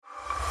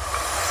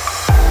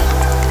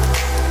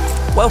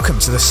Welcome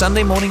to the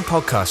Sunday morning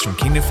podcast from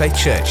Kingdom Faith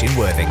Church in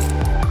Worthing.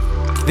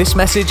 This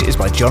message is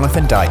by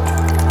Jonathan Dyke.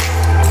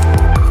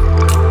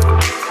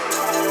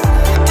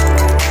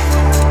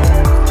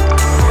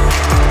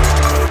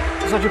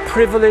 Such a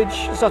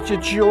privilege, such a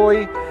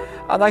joy,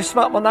 and they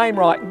spelt my name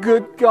right,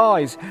 good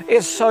guys.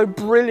 It's so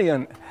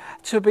brilliant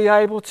to be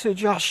able to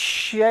just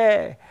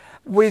share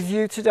with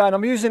you today, and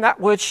I'm using that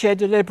word share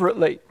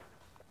deliberately.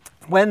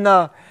 When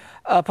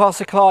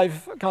Pastor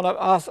Clive kind of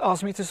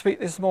asked me to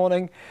speak this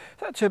morning,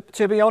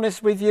 to be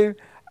honest with you,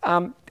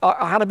 I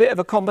had a bit of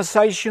a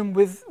conversation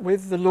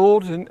with the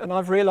Lord, and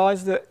I've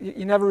realised that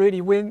you never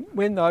really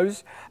win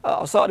those.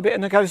 I started a bit of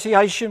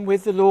negotiation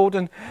with the Lord,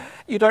 and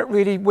you don't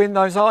really win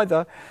those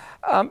either.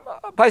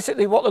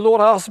 Basically, what the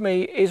Lord asked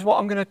me is what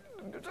I'm going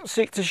to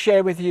seek to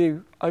share with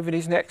you over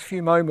these next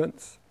few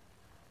moments.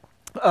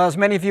 As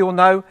many of you will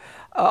know,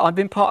 I've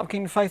been part of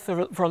Kingdom Faith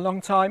for a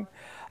long time,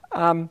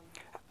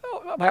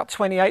 about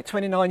 28,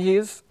 29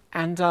 years,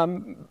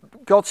 and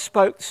God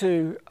spoke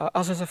to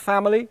us as a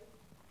family,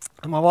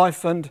 and my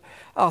wife and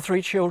our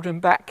 3 children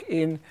back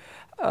in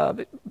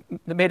the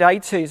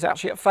mid-80s,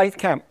 actually at Faith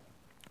Camp.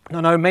 And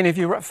I know many of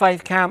you are at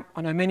Faith Camp.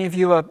 I know many of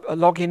you are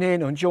logging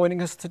in and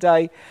joining us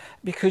today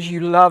because you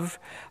love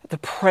the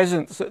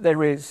presence that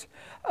there is,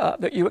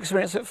 that you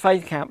experience at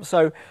Faith Camp.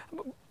 So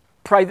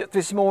pray that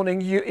this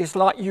morning it's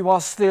like you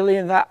are still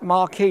in that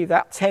marquee,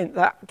 that tent,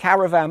 that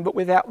caravan, but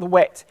without the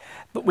wet,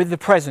 but with the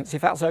presence,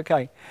 if that's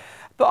okay.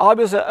 But I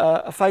was at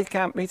a Faith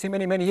Camp meeting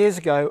many, many years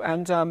ago,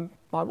 and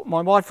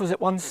my wife was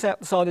at one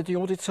side of the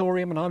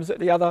auditorium and I was at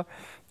the other.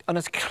 And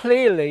as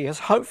clearly as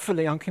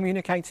hopefully I'm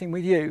communicating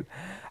with you,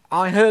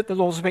 I heard the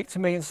Lord speak to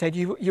me and said,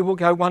 you will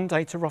go one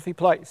day to Roffey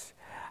Place.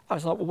 I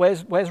was like, well,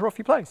 where's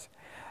Roffey Place?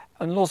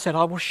 And the Lord said,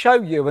 I will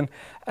show you. And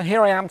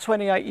here I am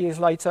 28 years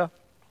later,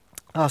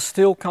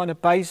 still kind of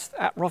based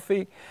at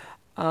Roffey.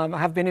 I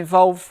have been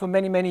involved for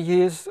many, many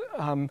years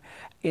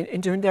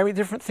in doing very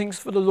different things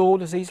for the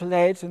Lord as He's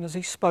led and as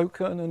He's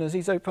spoken and as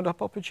He's opened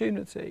up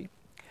opportunity.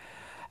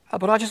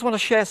 But I just want to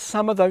share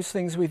some of those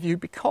things with you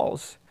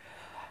because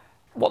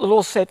what the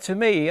Lord said to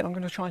me, and I'm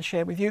going to try and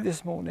share with you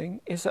this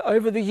morning, is that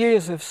over the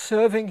years of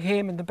serving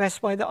Him in the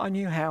best way that I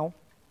knew how,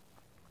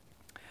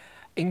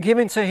 in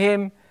giving to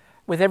Him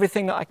with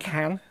everything that I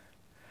can,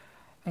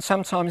 and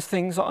sometimes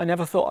things that I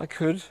never thought I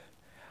could,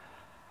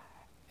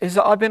 is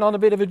that I've been on a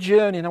bit of a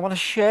journey, and I want to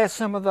share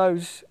some of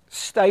those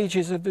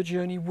stages of the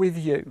journey with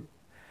you.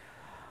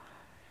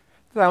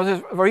 Now,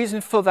 the reason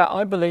for that,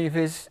 I believe,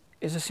 is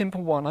a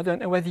simple one. I don't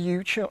know whether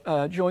you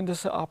joined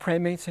us at our prayer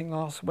meeting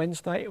last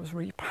Wednesday. It was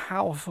really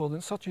powerful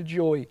and such a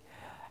joy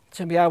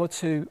to be able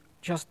to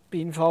just be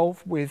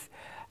involved with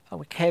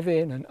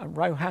Kevin and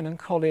Rohan and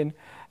Colin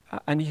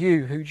and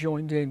you who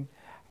joined in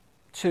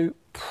to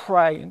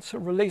pray and to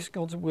release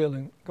God's will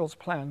and God's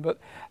plan. But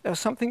there was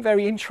something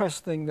very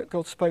interesting that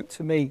God spoke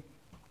to me.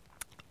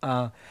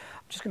 I'm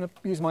just going to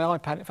use my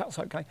iPad if that's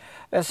okay.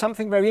 There's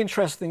something very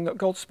interesting that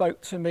God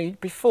spoke to me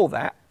before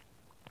that.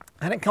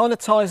 And it kind of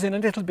ties in a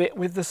little bit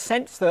with the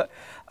sense that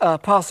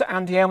Pastor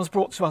Andy Elms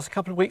brought to us a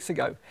couple of weeks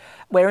ago,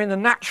 where in the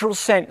natural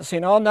sense,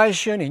 in our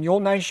nation, in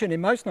your nation,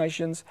 in most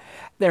nations,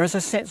 there is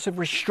a sense of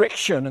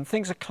restriction and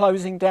things are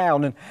closing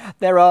down and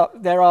there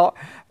are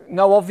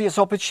no obvious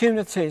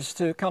opportunities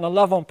to kind of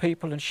love on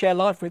people and share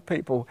life with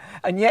people.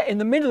 And yet in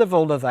the middle of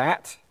all of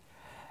that,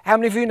 how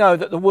many of you know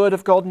that the Word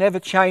of God never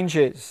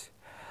changes?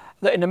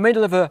 That in the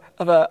middle of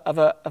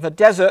a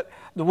desert,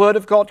 the Word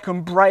of God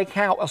can break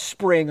out a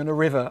spring and a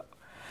river.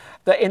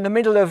 That in the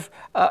middle of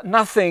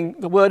nothing,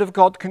 the Word of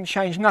God can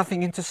change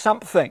nothing into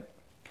something.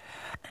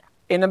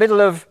 In the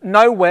middle of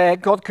nowhere,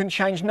 God can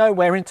change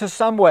nowhere into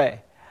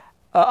somewhere.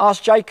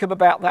 Ask Jacob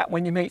about that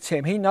when you meet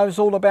him. He knows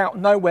all about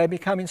nowhere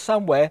becoming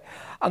somewhere,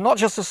 and not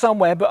just a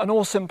somewhere, but an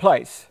awesome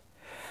place.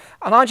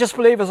 And I just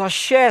believe as I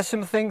share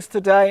some things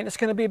today, and it's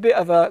going to be a bit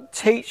of a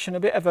teach and a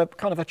bit of a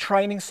kind of a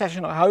training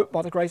session, I hope,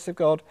 by the grace of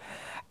God,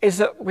 is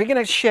that we're going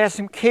to share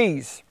some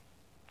keys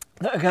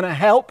that are going to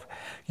help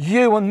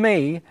you and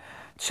me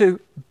to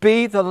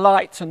be the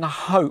light and the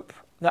hope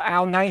that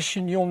our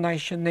nation, your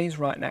nation needs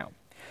right now.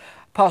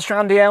 Pastor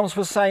Andy Elms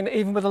was saying that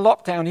even with the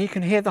lockdown, he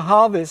can hear the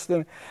harvest.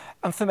 And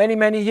for many,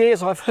 many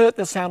years, I've heard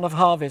the sound of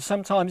harvest.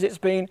 Sometimes it's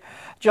been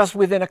just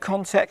within a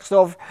context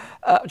of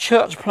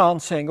church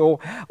planting or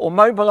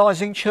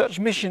mobilizing church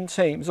mission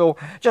teams or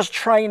just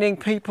training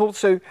people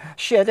to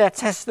share their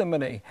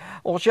testimony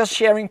or just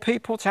sharing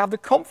people to have the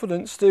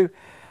confidence to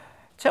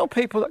tell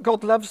people that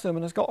God loves them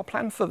and has got a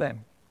plan for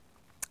them.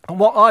 And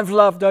what I've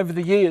loved over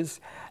the years,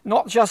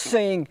 not just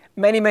seeing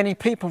many, many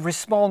people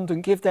respond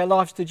and give their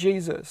lives to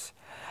Jesus,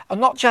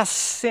 and not just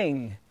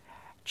sing,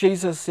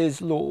 Jesus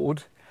is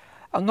Lord,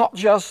 and not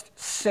just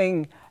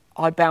sing,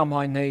 I bow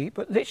my knee,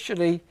 but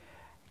literally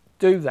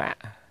do that.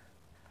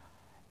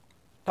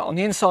 But on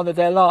the inside of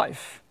their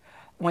life,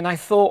 when they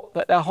thought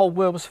that their whole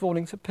world was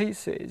falling to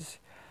pieces,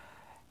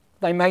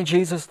 they made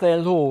Jesus their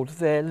Lord,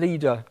 their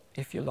leader,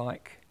 if you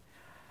like.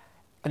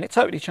 And it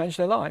totally changed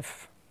their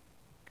life.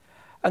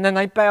 And then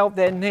they bowed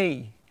their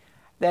knee,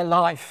 their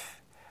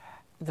life,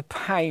 the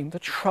pain, the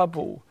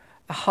trouble,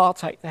 the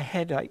heartache, the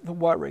headache, the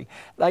worry.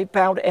 They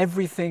bowed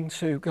everything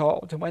to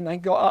God, and when they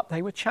got up,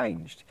 they were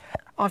changed.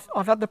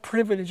 I've had the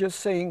privilege of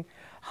seeing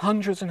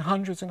hundreds and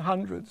hundreds and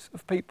hundreds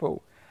of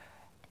people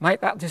make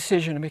that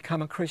decision and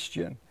become a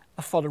Christian,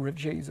 a follower of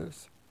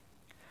Jesus.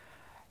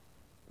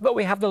 But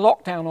we have the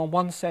lockdown on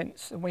one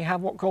sense, and we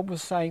have what God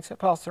was saying to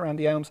Pastor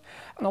Andy Elms.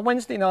 And on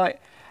Wednesday night,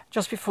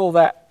 just before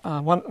that,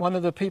 one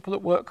of the people that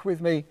work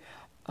with me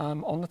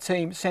on the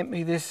team sent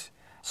me this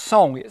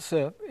song.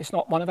 It's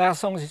not one of our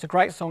songs, it's a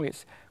great song.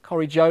 It's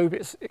Corey Job,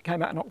 it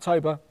came out in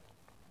October.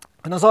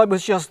 And as I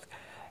was just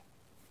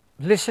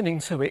listening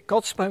to it,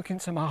 God spoke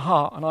into my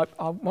heart, and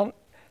I want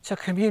to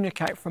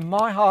communicate from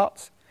my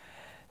heart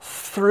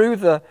through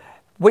the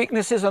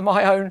weaknesses of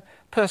my own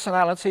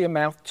personality and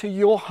mouth to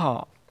your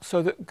heart,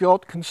 so that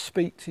God can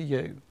speak to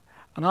you.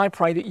 And I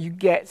pray that you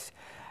get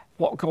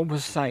what God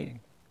was saying.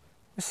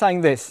 He's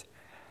saying this: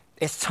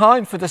 it's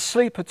time for the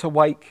sleeper to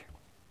wake.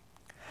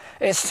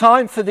 It's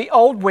time for the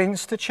old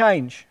winds to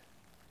change.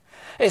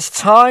 It's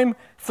time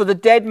for the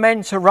dead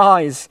men to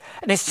rise.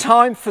 And it's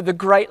time for the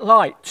great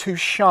light to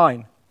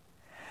shine.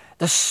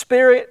 The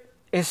Spirit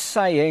is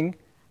saying,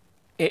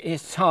 it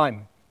is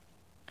time.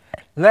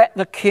 Let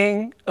the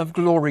King of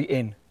Glory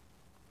in.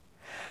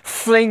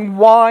 Fling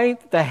wide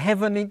the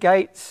heavenly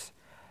gates.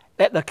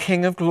 Let the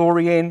King of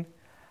Glory in.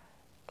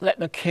 Let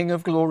the King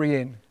of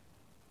Glory in.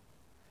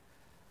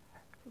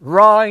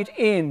 Ride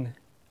in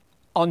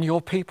on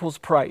your people's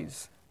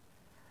praise.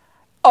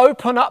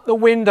 Open up the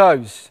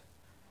windows.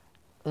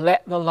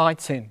 Let the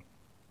light in.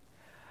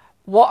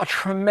 What a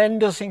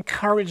tremendous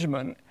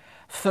encouragement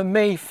for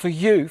me, for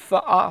you,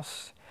 for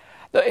us.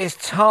 That it's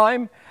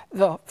time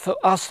for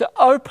us to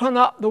open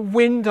up the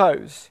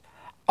windows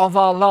of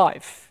our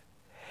life.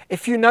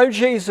 If you know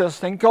Jesus,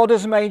 then God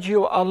has made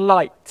you a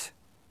light.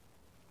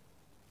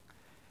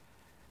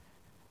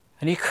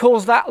 And he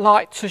calls that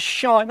light to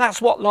shine.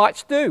 That's what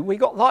lights do. We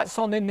got lights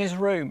on in this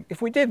room.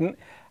 If we didn't,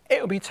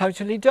 it would be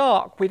totally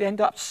dark. We'd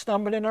end up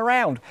stumbling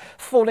around,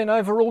 falling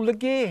over all the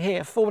gear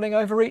here, falling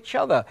over each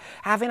other,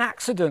 having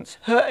accidents,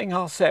 hurting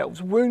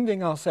ourselves,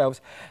 wounding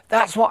ourselves.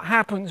 That's what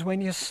happens when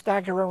you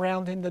stagger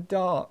around in the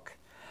dark.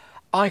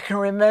 I can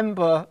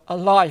remember a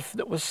life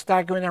that was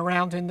staggering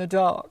around in the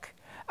dark.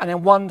 And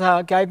then one day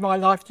I gave my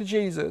life to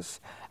Jesus,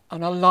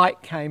 and a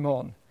light came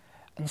on,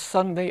 and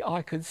suddenly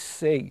I could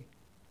see.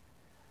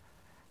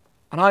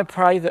 And I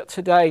pray that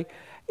today,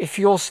 if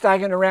you're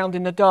staggering around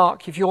in the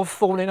dark, if you're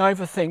falling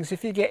over things,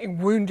 if you're getting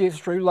wounded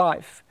through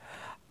life,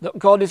 that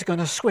God is going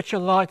to switch a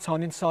light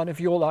on inside of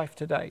your life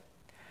today.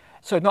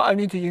 So not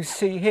only do you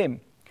see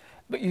him,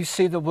 but you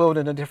see the world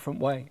in a different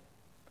way.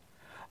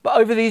 But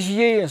over these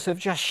years of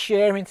just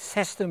sharing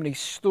testimony,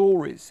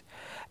 stories,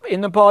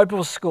 in the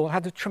Bible school, I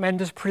had the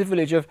tremendous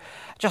privilege of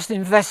just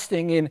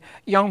investing in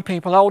young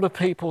people, older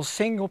people,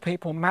 single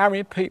people,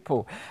 married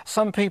people,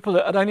 some people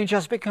that had only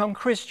just become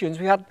Christians.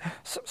 We had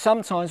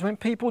sometimes when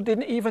people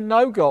didn't even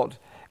know God,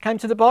 came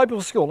to the Bible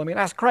school. I mean,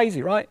 that's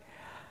crazy, right?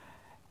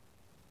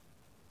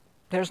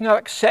 There's no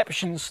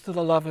exceptions to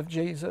the love of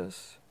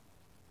Jesus.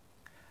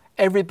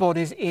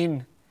 Everybody's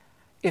in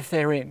if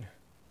they're in.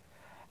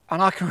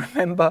 And I can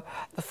remember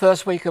the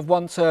first week of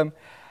one term,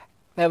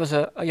 there was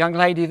a young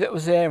lady that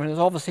was there and was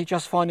obviously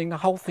just finding the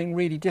whole thing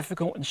really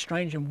difficult and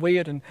strange and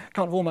weird and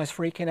kind of almost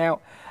freaking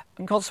out.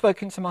 And God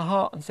spoke into my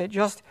heart and said,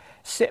 just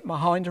sit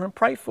behind her and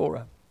pray for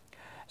her.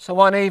 So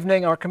one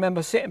evening I can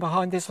remember sitting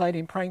behind this lady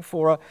and praying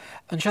for her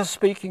and just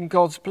speaking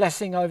God's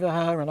blessing over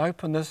her and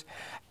openness.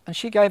 And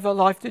she gave her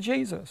life to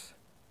Jesus.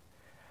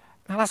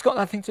 Now that's got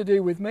nothing to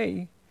do with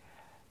me.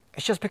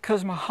 It's just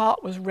because my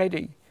heart was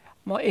ready.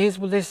 My ears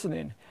were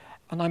listening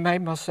and I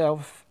made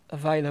myself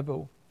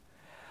available.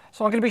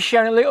 So I'm going to be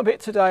sharing a little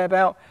bit today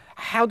about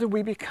how do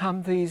we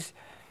become these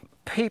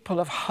people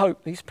of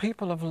hope, these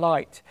people of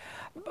light.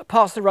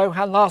 Pastor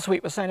Rohan last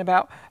week was saying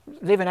about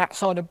living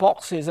outside of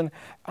boxes. And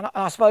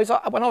I suppose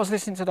when I was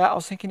listening to that, I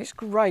was thinking it's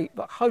great,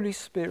 but Holy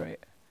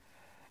Spirit,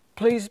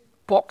 please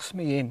box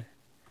me in.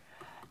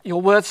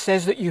 Your word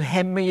says that you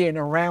hem me in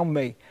around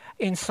me,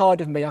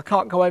 inside of me. I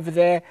can't go over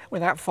there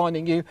without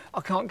finding you. I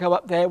can't go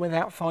up there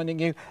without finding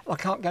you. I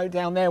can't go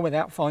down there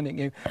without finding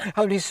you.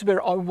 Holy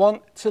Spirit, I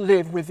want to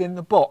live within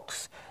the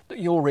box that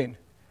you're in.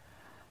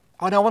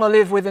 I don't want to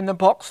live within the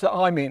box that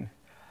I'm in,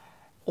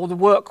 or the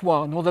work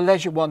one, or the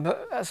leisure one.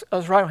 But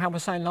as Rohan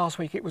was saying last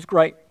week, it was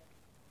great.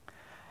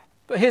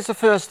 But here's the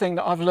first thing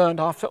that I've learned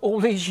after all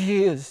these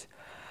years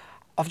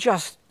of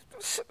just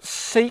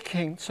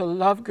seeking to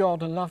love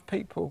God and love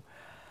people.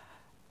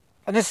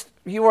 And this,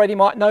 you already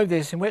might know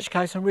this, in which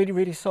case I'm really,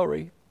 really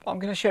sorry. But I'm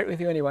going to share it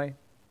with you anyway.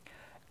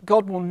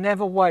 God will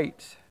never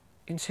wait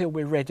until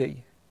we're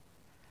ready.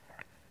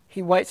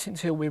 He waits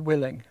until we're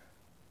willing.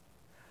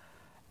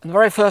 And the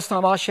very first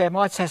time I shared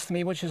my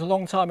testimony, which was a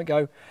long time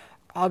ago,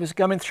 I was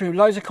going through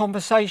loads of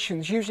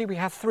conversations. Usually we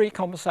have 3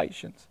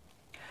 conversations.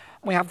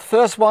 We have the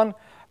first one,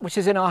 which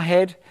is in our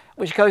head,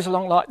 which goes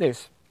along like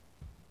this.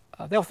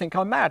 They'll think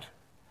I'm mad.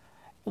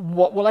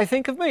 What will they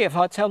think of me if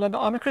I tell them that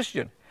I'm a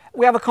Christian?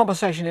 We have a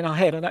conversation in our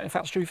head. I don't know if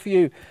that's true for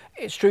you.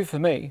 It's true for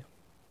me.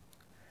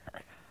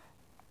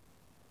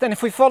 Then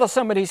if we follow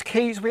some of these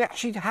keys, we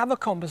actually have a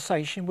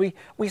conversation.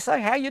 We say,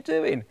 how you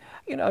doing?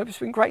 You know, it's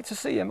been great to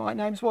see you. My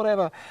name's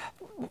whatever.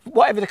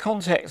 Whatever the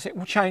context, it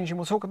will change, and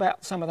we'll talk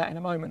about some of that in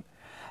a moment.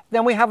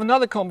 Then we have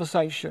another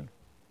conversation.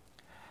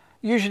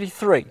 Usually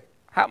 3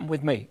 happen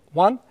with me.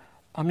 1,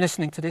 I'm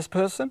listening to this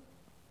person.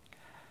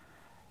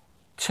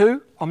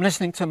 2, I'm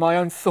listening to my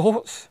own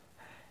thoughts.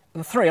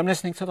 And 3, I'm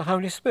listening to the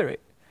Holy Spirit.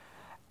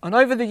 And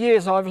over the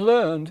years, I've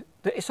learned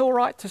that it's all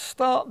right to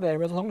start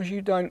there as long as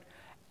you don't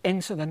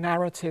enter the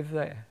narrative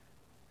there.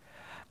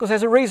 Because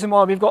there's a reason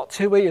why we've got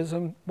 2 ears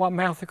and 1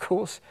 mouth, of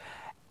course,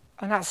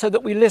 and that's so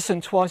that we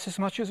listen twice as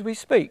much as we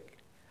speak.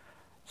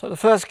 So the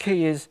first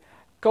key is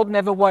God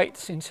never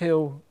waits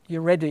until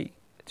you're ready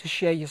to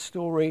share your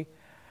story,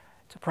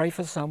 to pray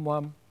for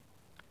someone,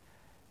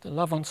 to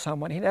love on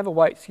someone. He never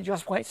waits. He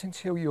just waits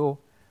until you're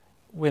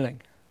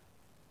willing.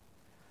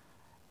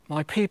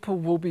 My people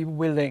will be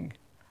willing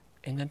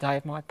in the day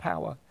of my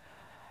power.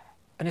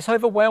 And it's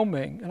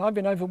overwhelming, and I've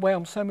been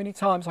overwhelmed so many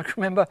times. I can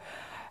remember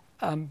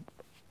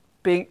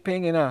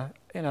being in a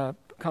kind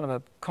of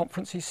a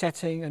conferencey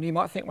setting, and you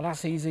might think, well,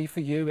 that's easy for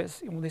you.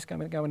 It's all this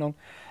going on.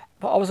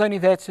 But I was only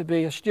there to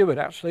be a steward,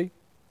 actually.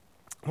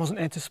 I wasn't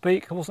there to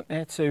speak. I wasn't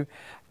there to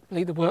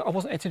lead the work. I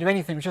wasn't there to do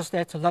anything. I was just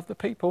there to love the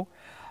people.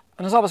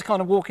 And as I was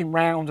kind of walking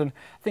round and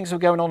things were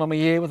going on my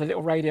ear with a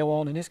little radio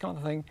on and this kind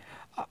of thing,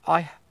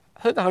 I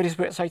heard the Holy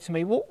Spirit say to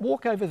me,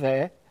 walk over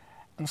there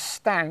and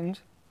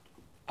stand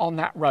on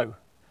that row.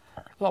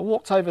 So I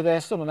walked over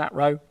there, stood on that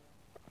row.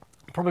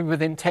 Probably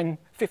within 10,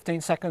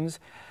 15 seconds,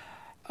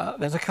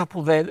 there's a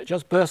couple there that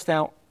just burst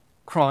out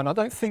crying. I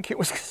don't think it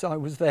was because I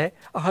was there.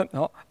 I hope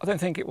not. I don't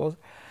think it was.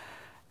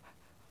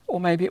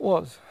 Or maybe it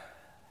was.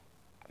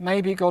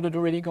 Maybe God had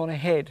already gone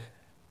ahead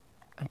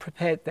and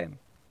prepared them.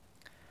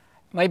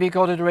 Maybe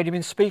God had already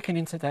been speaking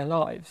into their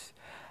lives.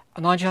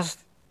 And I just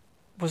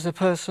was the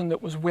person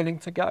that was willing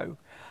to go.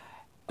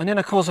 And in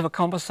the course of a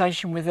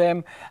conversation with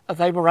them,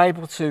 they were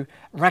able to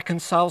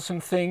reconcile some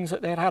things,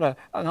 that they'd had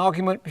an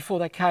argument before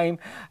they came,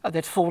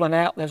 they'd fallen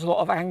out, there's a lot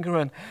of anger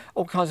and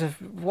all kinds of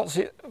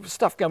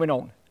stuff going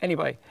on.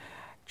 Anyway,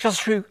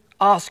 just through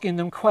asking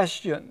them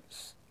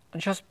questions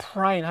and just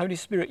praying, Holy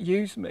Spirit,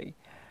 use me,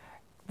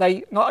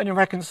 they not only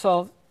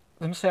reconciled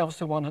themselves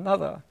to one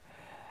another,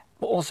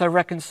 but also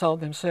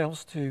reconciled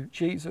themselves to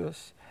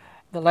Jesus.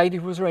 The lady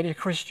was already a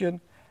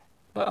Christian,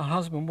 but her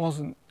husband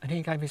wasn't, and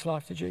he gave his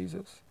life to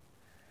Jesus.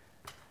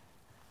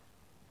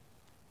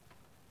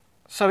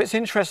 So it's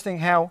interesting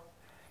how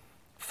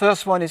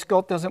first one is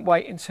God doesn't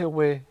wait until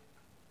we're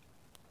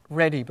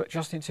ready, but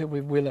just until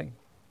we're willing.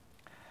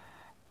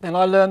 Then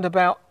I learned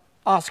about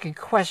asking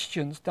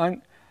questions.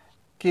 Don't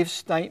give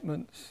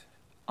statements,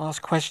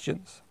 ask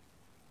questions.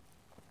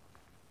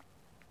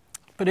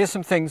 But here's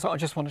some things that I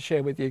just want to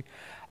share with you.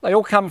 They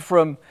all come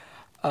from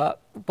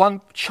one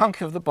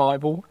chunk of the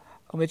Bible,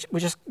 and we're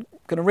just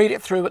going to read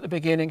it through at the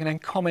beginning and then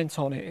comment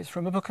on it. It's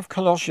from the book of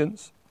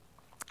Colossians,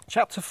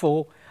 chapter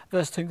 4,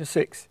 verse 2 to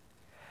 6.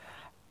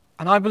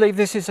 And I believe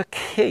this is a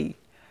key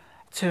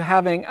to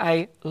having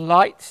a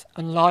light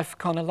and life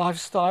kind of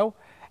lifestyle,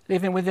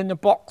 living within the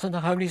box of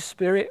the Holy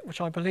Spirit,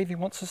 which I believe he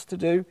wants us to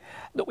do,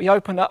 that we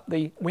open up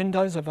the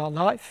windows of our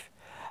life,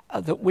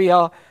 that we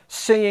are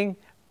seeing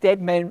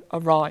dead men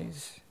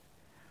arise.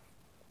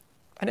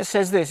 And it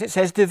says this, it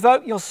says,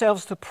 devote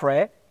yourselves to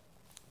prayer,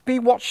 be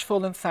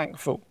watchful and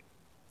thankful,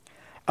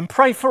 and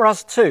pray for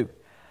us too,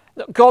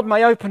 that God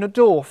may open a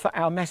door for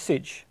our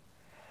message,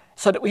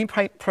 so that we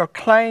may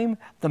proclaim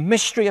the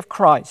mystery of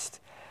Christ,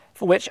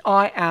 for which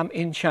I am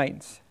in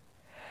chains.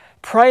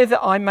 Pray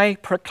that I may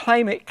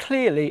proclaim it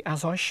clearly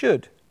as I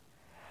should.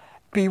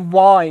 Be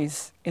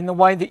wise in the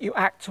way that you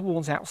act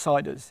towards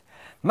outsiders.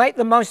 Make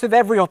the most of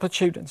every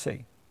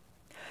opportunity.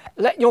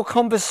 Let your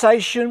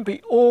conversation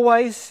be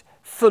always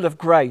full of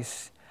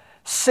grace,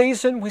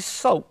 seasoned with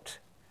salt,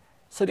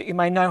 so that you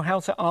may know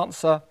how to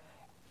answer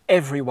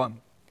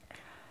everyone.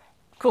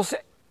 Of course,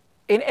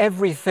 in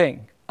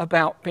everything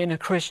about being a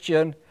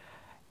Christian,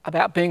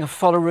 about being a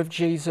follower of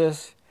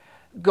Jesus,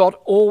 God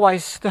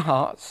always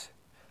starts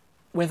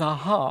with our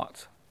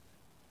heart.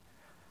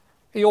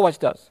 He always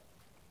does.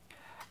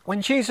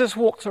 When Jesus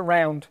walked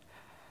around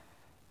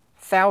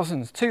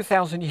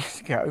 2,000 years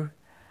ago,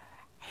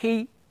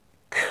 he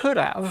could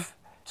have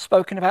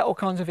spoken about all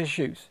kinds of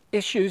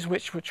issues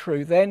which were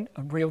true then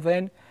and real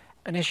then,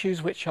 and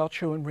issues which are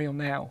true and real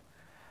now.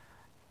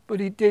 But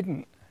he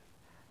didn't.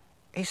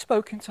 He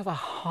spoke into the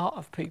heart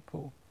of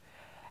people.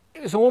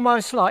 It was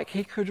almost like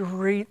he could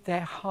read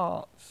their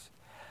hearts.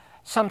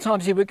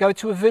 Sometimes he would go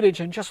to a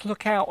village and just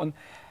look out, and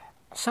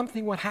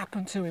something would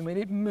happen to him, and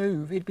he'd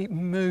move. He'd be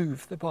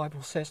moved, the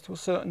Bible says, to a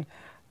certain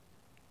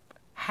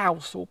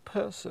house or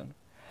person.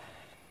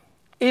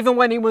 Even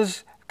when he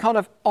was kind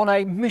of on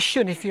a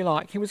mission, if you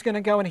like, he was going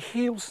to go and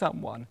heal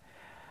someone,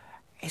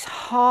 his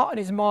heart and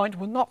his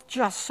mind were not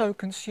just so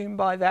consumed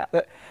by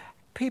that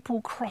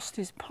people crossed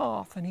his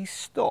path and he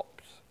stopped.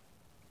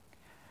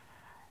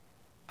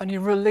 And he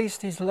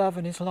released his love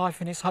and his life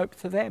and his hope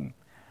to them.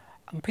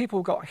 And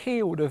people got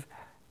healed of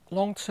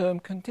long-term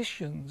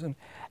conditions and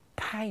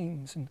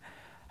pains and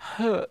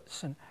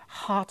hurts and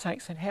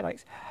heartaches and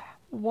headaches.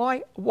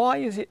 Why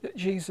is it that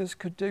Jesus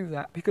could do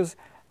that? Because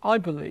I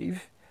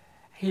believe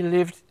he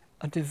lived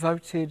a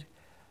devoted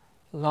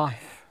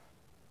life.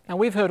 Now,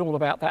 we've heard all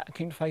about that at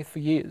Kingdom Faith for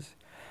years,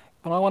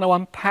 but I want to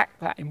unpack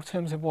that in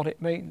terms of what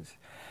it means.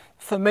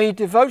 For me,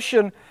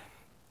 devotion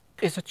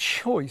is a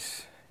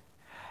choice.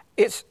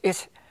 It's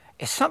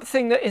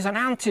something that is an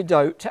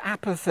antidote to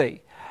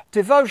apathy.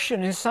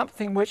 Devotion is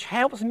something which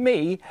helps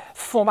me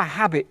form a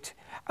habit.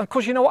 And of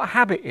course, you know what a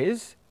habit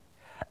is?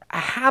 A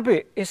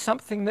habit is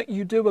something that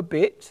you do a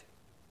bit,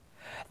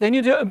 then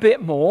you do it a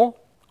bit more,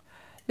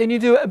 then you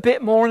do it a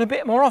bit more and a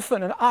bit more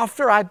often. And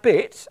after a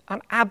bit,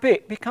 an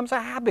habit becomes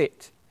a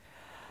habit.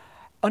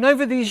 And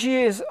over these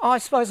years, I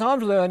suppose I'm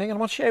learning, and I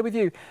want to share with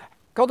you,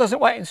 God doesn't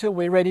wait until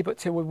we're ready, but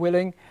till we're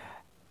willing.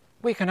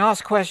 We can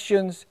ask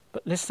questions,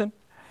 but listen.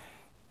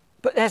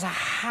 But there's a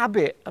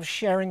habit of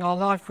sharing our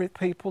life with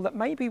people that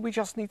maybe we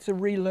just need to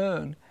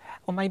relearn,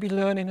 or maybe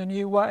learn in a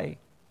new way.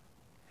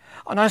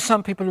 I know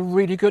some people are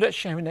really good at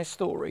sharing their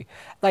story.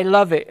 They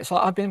love it. It's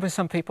like I've been with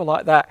some people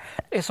like that.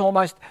 It's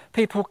almost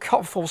people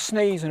cough or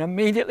sneeze and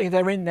immediately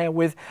they're in there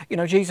with,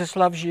 Jesus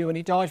loves you and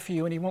he died for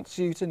you and he wants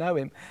you to know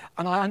him.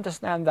 And I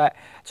understand that.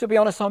 To be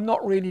honest, I'm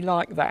not really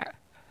like that.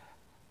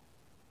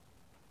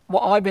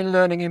 What I've been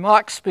learning in my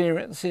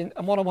experience and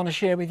what I want to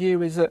share with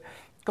you is that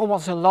God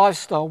wants a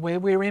lifestyle where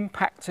we're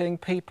impacting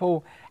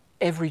people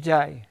every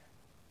day.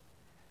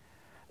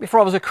 Before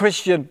I was a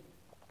Christian,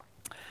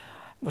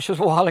 which was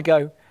a while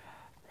ago,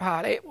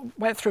 it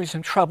went through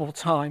some troubled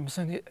times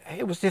and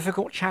it was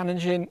difficult,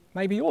 challenging.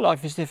 Maybe your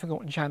life is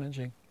difficult and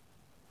challenging.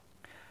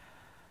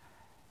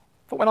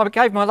 But when I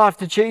gave my life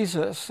to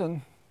Jesus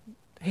and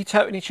he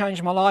totally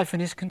changed my life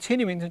and is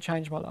continuing to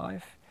change my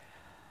life,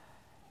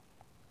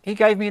 he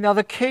gave me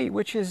another key,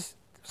 which is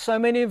so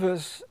many of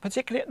us,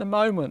 particularly at the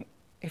moment,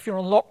 if you're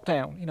on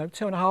lockdown,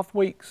 2.5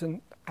 weeks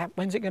and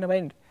when's it going to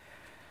end?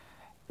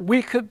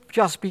 We could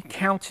just be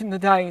counting the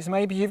days.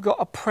 Maybe you've got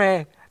a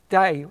prayer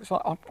day. It's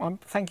like,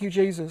 thank you,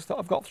 Jesus, that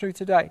I've got through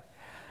today.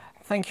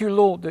 Thank you,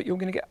 Lord, that you're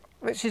going to get...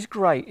 This is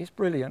great. It's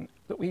brilliant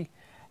that we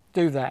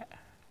do that.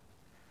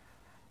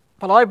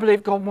 But I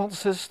believe God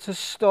wants us to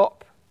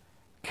stop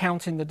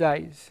counting the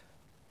days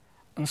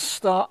and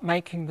start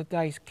making the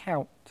days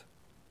count.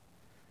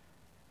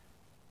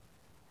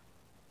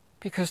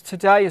 Because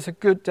today is a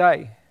good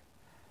day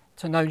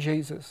to know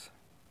Jesus.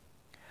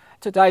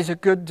 Today is a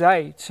good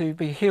day to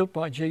be healed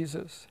by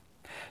Jesus.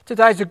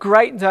 Today is a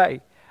great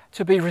day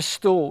to be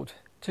restored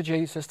to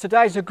Jesus.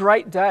 Today is a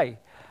great day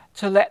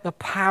to let the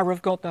power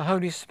of God, the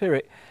Holy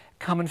Spirit,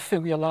 come and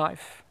fill your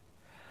life.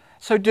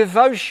 So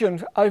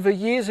devotion over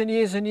years and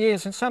years and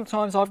years, and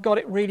sometimes I've got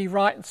it really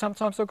right and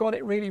sometimes I've got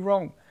it really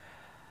wrong.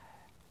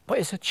 But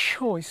it's a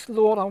choice.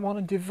 Lord, I want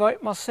to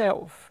devote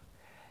myself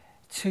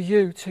to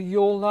you, to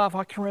your love.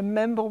 I can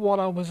remember what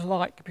I was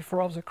like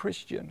before I was a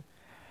Christian.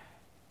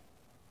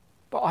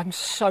 But I'm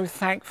so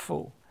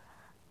thankful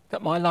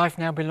that my life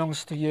now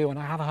belongs to you and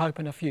I have a hope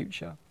and a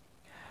future.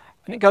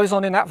 And it goes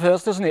on in that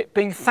verse, doesn't it?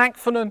 Being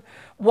thankful and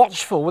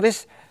watchful. Well,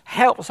 this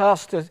helps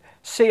us to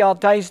see our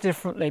days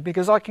differently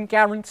because I can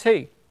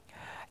guarantee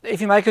that if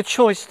you make a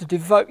choice to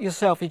devote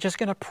yourself, you're just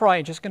going to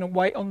pray, just going to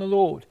wait on the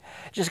Lord,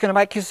 just going to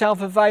make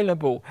yourself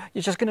available.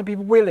 You're just going to be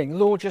willing.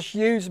 Lord, just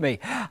use me.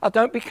 I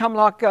don't become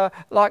like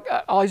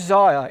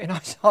Isaiah. In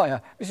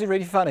Isaiah, this is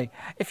really funny.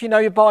 If you know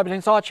your Bible, in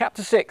Isaiah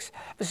chapter 6,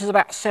 this is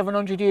about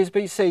 700 years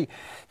BC.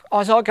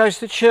 Isaiah goes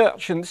to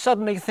church and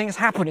suddenly things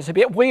happen. It's a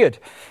bit weird.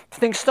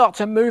 Things start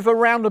to move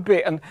around a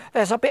bit and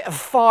there's a bit of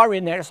fire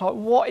in there. It's like,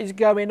 what is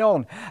going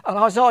on? And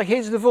Isaiah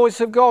hears the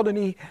voice of God and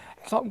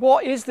it's like,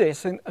 what is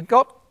this? And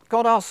God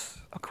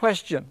asks a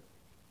question.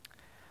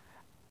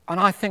 And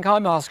I think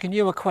I'm asking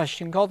you a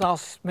question. God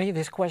asks me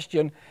this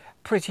question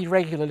pretty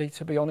regularly,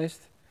 to be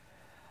honest.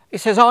 He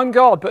says, I'm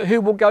God, but who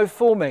will go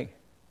for me?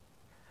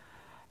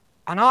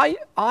 And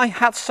I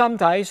had some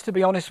days, to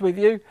be honest with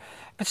you,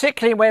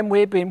 particularly when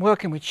we've been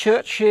working with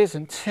churches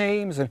and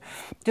teams and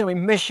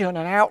doing mission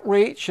and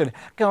outreach and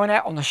going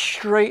out on the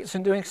streets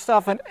and doing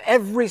stuff, and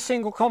every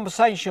single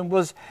conversation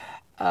was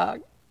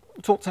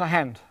talk to the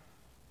hand.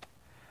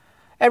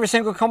 Every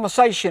single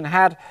conversation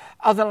had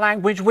other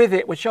language with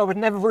it, which I would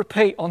never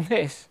repeat on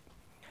this.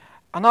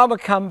 And I would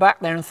come back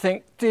there and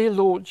think, dear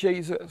Lord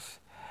Jesus,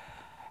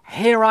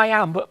 here I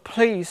am, but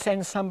please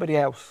send somebody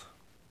else.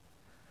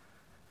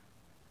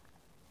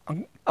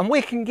 And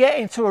we can get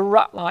into a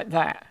rut like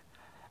that.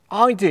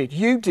 I did,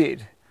 you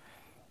did.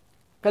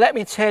 But let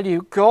me tell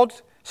you, God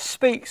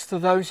speaks to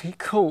those he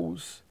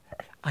calls,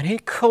 and he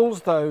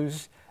calls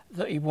those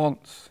that he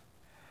wants.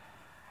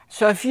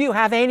 So if you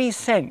have any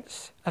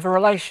sense of a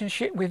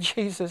relationship with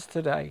Jesus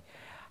today,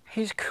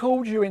 he's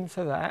called you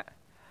into that,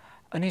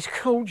 and he's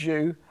called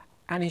you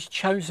and he's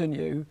chosen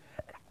you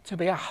to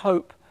be a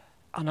hope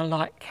and a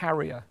light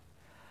carrier.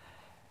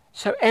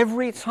 So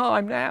every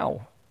time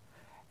now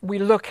we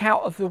look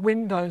out of the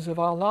windows of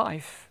our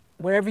life,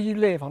 wherever you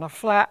live, on a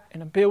flat,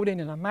 in a building,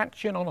 in a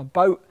mansion, on a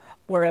boat,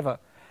 wherever,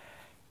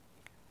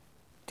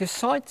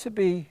 decide to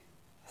be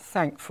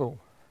thankful.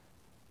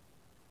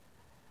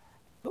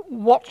 But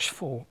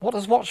watchful. What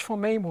does watchful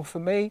mean? Well, for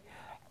me,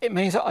 it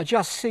means that I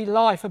just see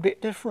life a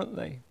bit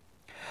differently.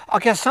 I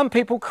guess some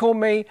people call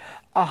me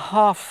a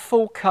half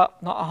full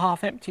cup, not a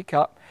half empty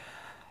cup.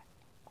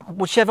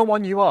 Whichever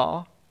one you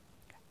are,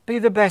 be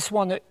the best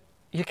one that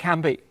you can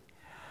be.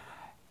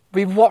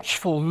 Be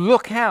watchful.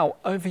 Look out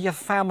over your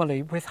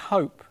family with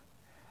hope.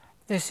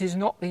 This is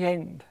not the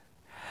end.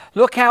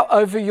 Look out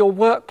over your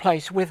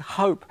workplace with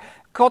hope.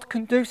 God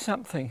can do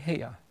something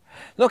here.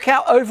 Look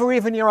out over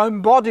even your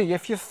own body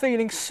if you're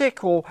feeling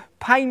sick or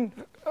pain.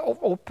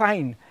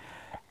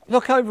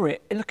 Look over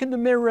it. Look in the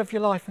mirror of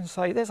your life and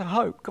say, there's a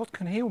hope. God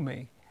can heal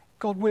me.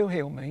 God will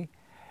heal me.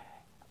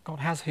 God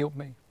has healed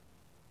me.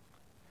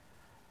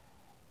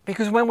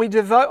 Because when we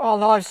devote our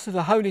lives to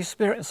the Holy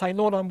Spirit and say,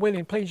 Lord, I'm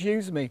willing, please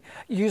use me.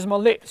 Use my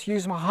lips,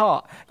 use my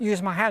heart,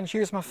 use my hands,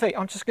 use my feet.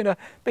 I'm just going to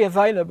be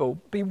available,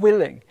 be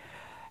willing.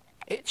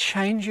 It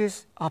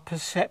changes our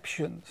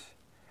perceptions.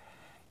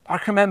 I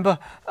can remember,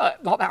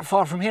 not that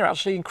far from here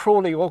actually, in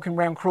Crawley, walking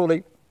around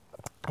Crawley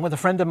with a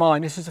friend of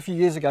mine. This is a few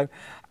years ago.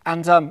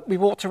 And we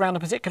walked around a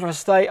particular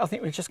estate. I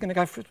think we were just going to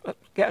go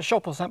get a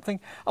shop or something.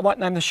 I won't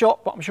name the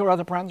shop, but I'm sure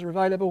other brands are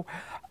available.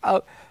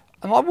 And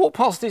I walked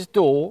past this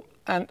door,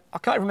 and I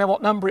can't remember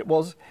what number it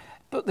was,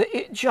 but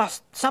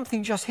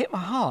something just hit my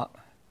heart.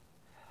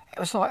 It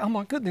was like, oh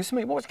my goodness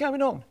me, what's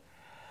going on?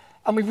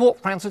 And we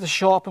walked round to the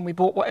shop and we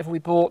bought whatever we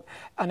bought.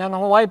 And then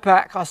on the way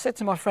back, I said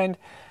to my friend,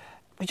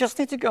 we just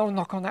need to go and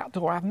knock on that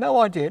door. I have no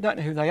idea, don't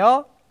know who they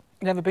are.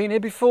 Never been here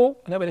before.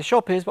 I know where the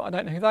shop is, but I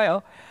don't know who they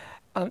are.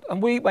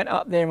 And we went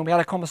up there and we had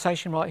a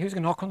conversation, right, who's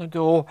going to knock on the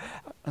door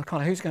and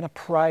kind of who's going to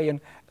pray and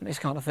this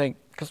kind of thing,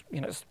 because,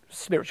 you know, it's a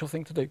spiritual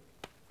thing to do.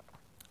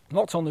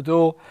 Knocked on the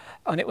door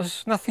and it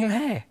was nothing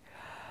there.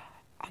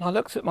 And I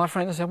looked at my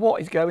friend and said, what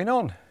is going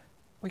on?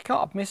 We can't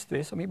have missed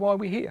this. I mean, why are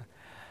we here?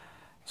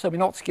 So we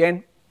knocked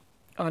again,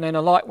 and then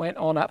a light went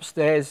on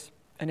upstairs,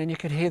 and then you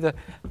could hear the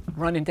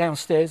running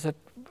downstairs,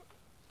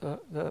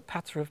 the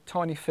patter of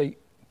tiny feet.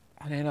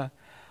 And then a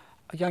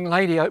young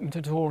lady opened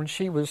the door, and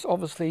she was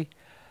obviously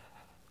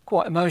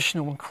quite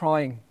emotional and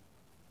crying.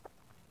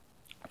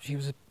 She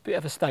was a bit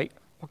of a state,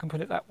 I can put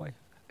it that way.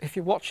 If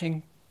you're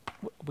watching,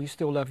 we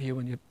still love you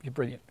and you're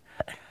brilliant.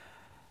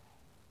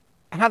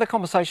 And had a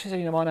conversation, said,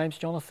 you know, my name's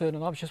Jonathan,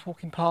 and I was just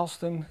walking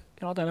past, and you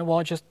know, I don't know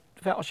why, I just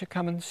felt I should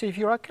come and see if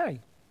you're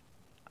okay.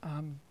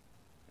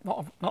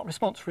 Not a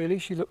response really.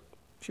 She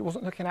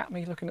wasn't looking at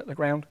me, looking at the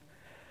ground.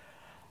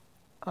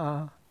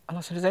 And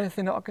I said, is there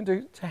anything that I can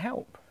do to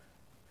help?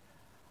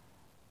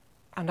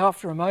 And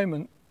after a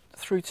moment,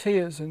 through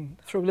tears and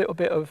through a little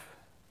bit of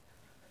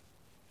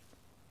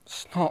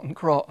snot and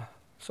grot,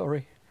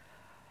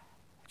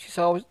 she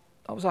said,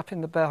 I was up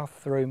in the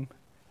bathroom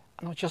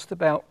and I was just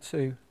about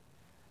to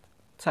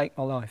take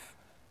my life.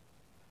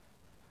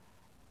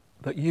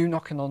 But you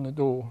knocking on the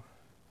door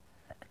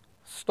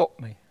stopped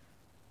me.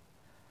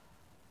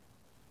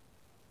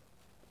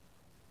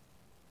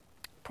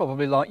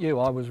 Probably like you,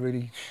 I was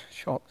really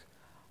shocked.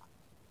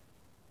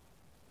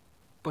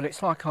 But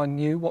it's like I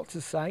knew what to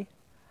say,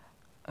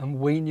 and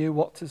we knew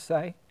what to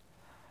say.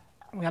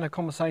 We had a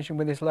conversation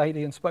with this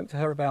lady and spoke to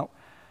her about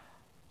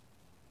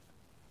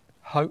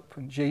hope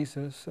and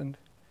Jesus, and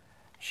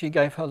she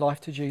gave her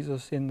life to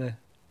Jesus in the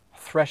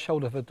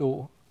threshold of a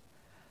door.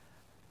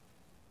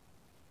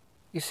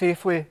 You see,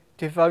 if we're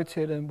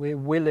devoted and we're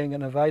willing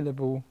and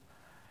available,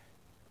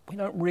 we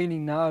don't really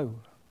know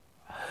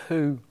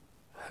who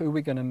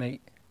we're going to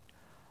meet.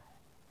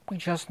 We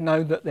just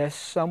know that there's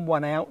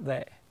someone out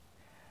there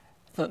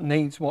that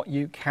needs what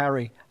you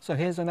carry. So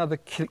here's another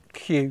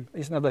cue,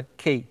 here's another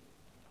key.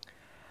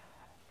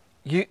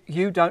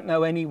 You don't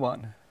know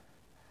anyone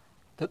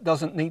that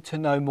doesn't need to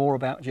know more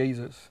about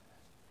Jesus,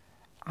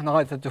 and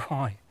neither do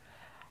I.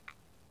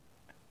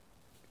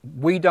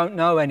 We don't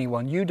know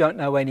anyone, you don't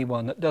know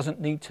anyone that doesn't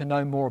need to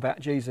know more about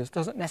Jesus.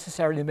 Doesn't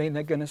necessarily mean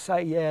they're going to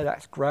say, yeah,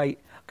 that's great,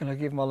 I'm going to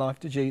give my life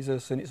to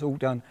Jesus and it's all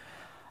done.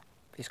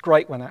 It's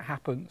great when that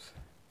happens.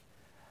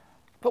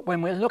 But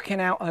when we're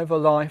looking out over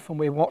life and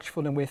we're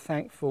watchful and we're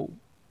thankful,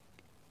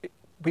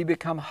 we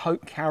become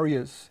hope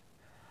carriers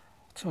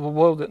to a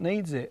world that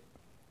needs it.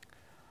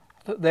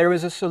 That there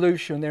is a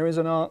solution, there is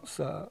an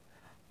answer,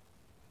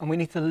 and we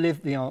need to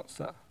live the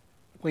answer.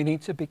 We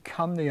need to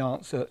become the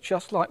answer,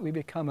 just like we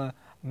become a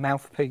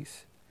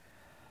mouthpiece,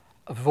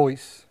 a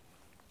voice.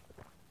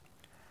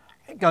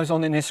 It goes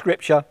on in this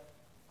scripture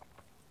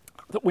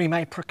that we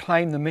may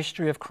proclaim the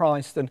mystery of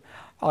Christ. And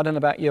I don't know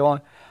about you,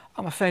 I'm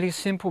a fairly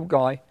simple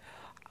guy.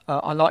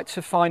 I like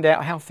to find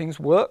out how things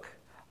work.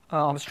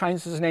 I was trained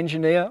as an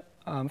engineer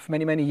for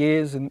many, many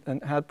years and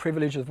had the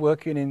privilege of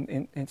working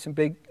in some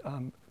big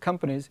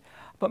companies.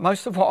 But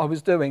most of what I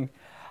was doing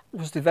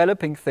was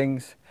developing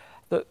things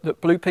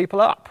that blew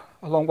people up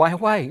a long way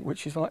away,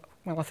 which is like,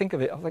 when I think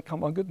of it, I think, oh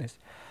my goodness.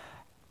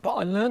 But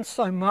I learned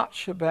so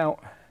much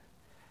about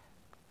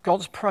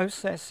God's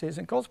processes,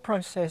 and God's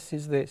process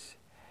is this.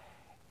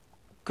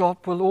 God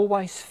will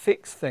always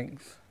fix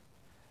things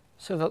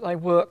so that they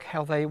work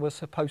how they were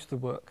supposed to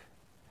work.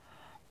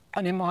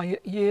 And in my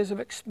years of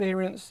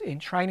experience in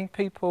training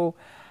people,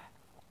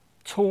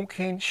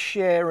 talking,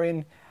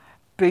 sharing,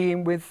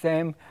 being with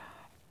them,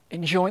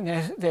 enjoying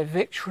their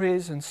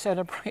victories and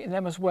celebrating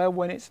them as well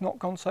when it's not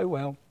gone so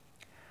well.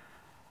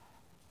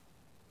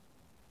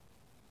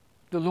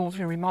 The Lord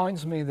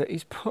reminds me that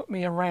He's put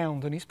me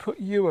around and He's put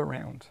you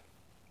around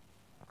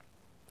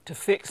to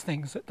fix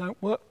things that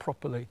don't work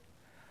properly.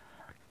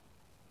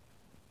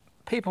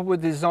 People were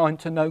designed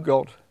to know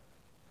God.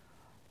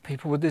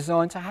 People were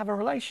designed to have a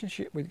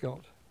relationship with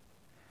God.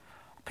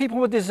 People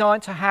were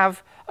designed to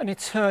have an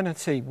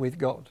eternity with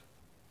God.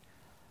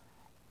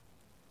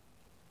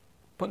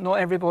 But not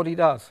everybody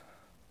does.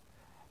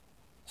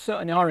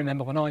 Certainly I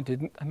remember when I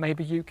didn't, and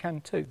maybe you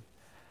can too.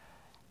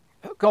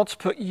 But God's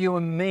put you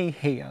and me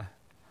here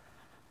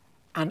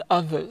and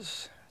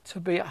others to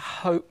be a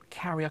hope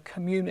carrier,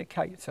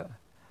 communicator.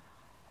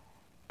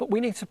 But we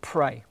need to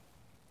pray.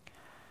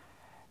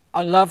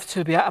 I love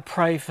to be able to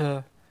pray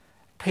for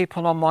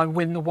people on my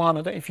Win the One.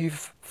 I don't know if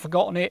you've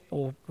forgotten it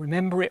or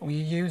remember it or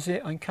you use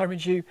it. I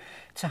encourage you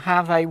to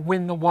have a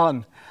Win the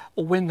One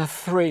or Win the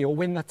 3 or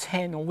Win the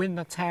 10 or Win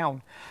the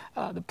Town.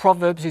 The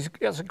Proverbs is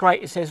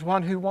great. It says,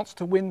 one who wants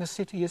to win the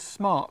city is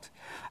smart.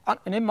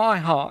 And in my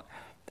heart,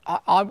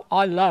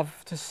 I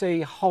love to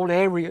see whole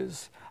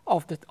areas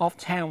of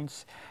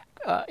towns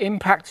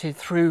impacted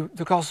through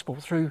the gospel,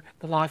 through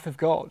the life of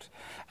God.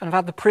 And I've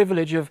had the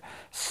privilege of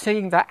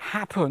seeing that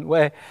happen,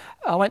 where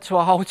I went to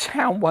a whole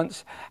town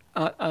once,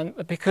 and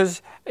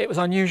because it was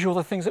unusual,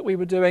 the things that we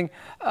were doing,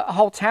 a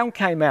whole town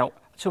came out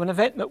to an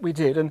event that we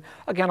did. And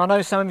again, I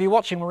know some of you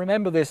watching will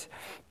remember this.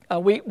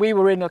 We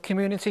were in a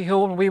community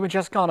hall and we were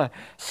just kind of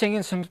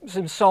singing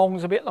some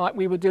songs, a bit like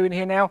we were doing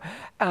here now.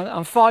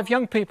 And 5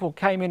 young people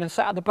came in and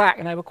sat at the back,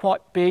 and they were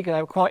quite big, and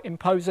they were quite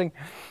imposing.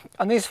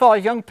 And these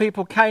 5 young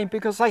people came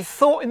because they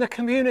thought in the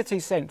community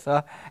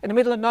centre, in the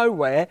middle of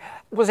nowhere,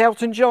 was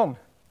Elton John.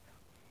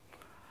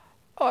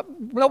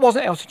 Well, it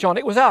wasn't Elton John,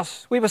 it was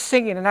us. We were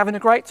singing and having a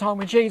great time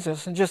with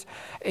Jesus and just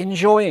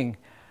enjoying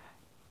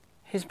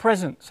His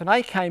presence. And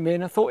they came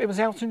in and thought it was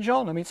Elton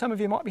John. I mean, some of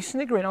you might be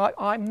sniggering.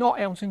 I'm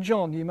not Elton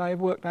John. You may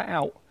have worked that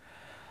out.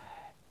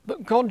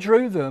 But God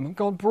drew them,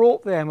 God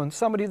brought them, and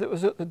somebody that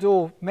was at the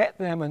door met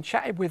them and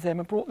chatted with them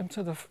and brought them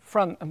to the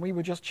front, and we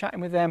were just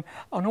chatting with them.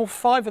 And all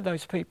 5 of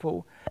those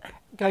people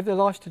gave their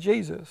lives to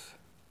Jesus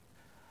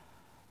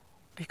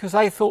because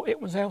they thought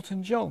it was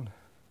Elton John.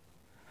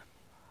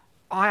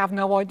 I have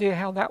no idea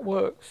how that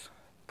works.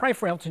 Pray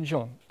for Elton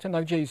John to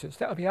know Jesus.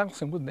 That would be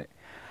awesome, wouldn't it?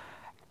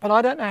 But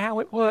I don't know how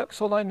it works.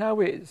 All I know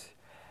is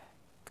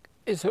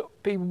that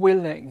be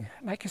willing,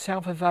 make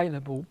yourself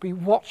available, be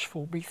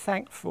watchful, be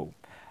thankful,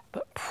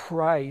 but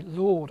pray.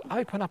 Lord,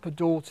 open up a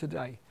door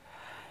today.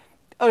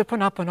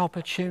 Open up an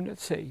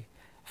opportunity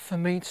for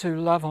me to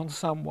love on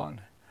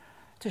someone,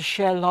 to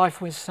share life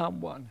with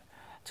someone,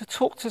 to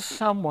talk to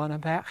someone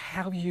about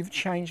how you've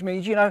changed me.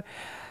 You know,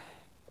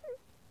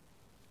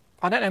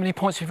 I don't know how many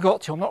points we've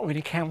got to. I'm not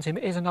really counting,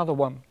 but here's another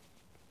one.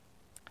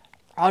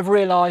 I've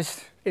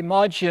realised in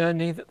my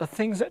journey that the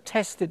things that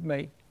tested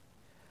me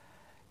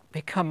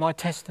become my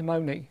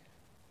testimony.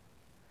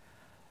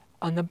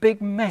 And the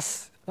big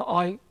mess that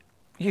I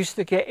used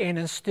to get in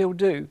and still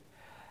do,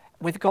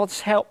 with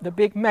God's help, the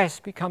big mess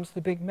becomes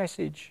the big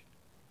message.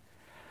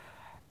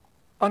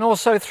 And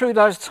also through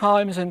those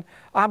times, and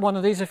I had one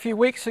of these a few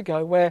weeks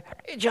ago, where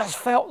it just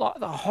felt like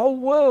the whole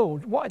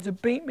world wanted to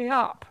beat me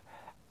up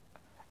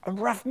and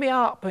rough me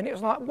up, and it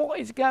was like, what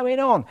is going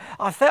on?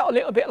 I felt a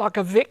little bit like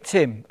a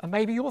victim, and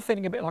maybe you're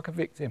feeling a bit like a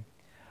victim.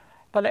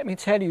 But let me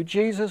tell you,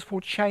 Jesus will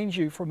change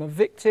you from a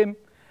victim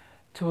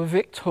to a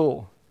victor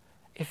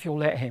if you'll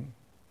let Him.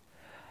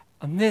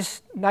 And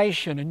this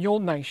nation and your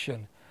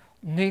nation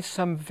needs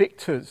some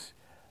victors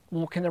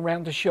walking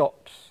around the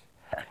shops.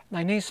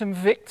 They need some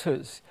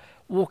victors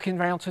walking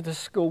around to the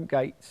school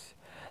gates.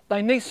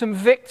 They need some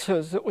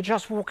victors that were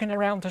just walking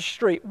around the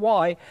street.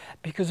 Why?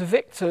 Because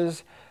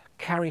victors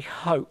carry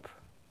hope.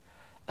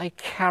 They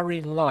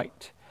carry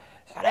light.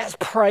 So let's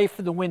pray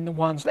for the Win the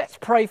Ones. Let's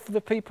pray for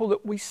the people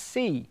that we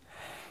see.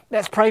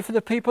 Let's pray for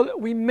the people that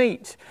we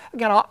meet.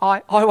 Again,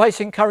 I always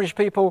encourage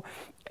people,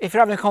 if you're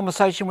having a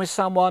conversation with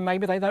someone,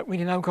 maybe they don't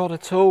really know God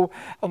at all,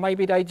 or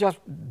maybe they just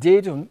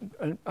did and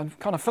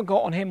kind of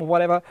forgotten Him or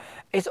whatever,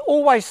 it's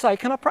always say,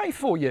 can I pray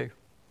for you?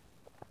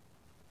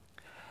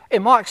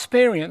 In my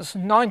experience,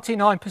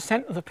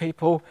 99% of the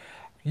people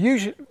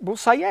usually will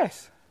say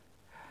yes.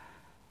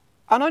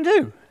 And I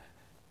do.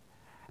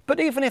 But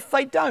even if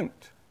they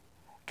don't,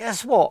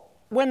 guess what?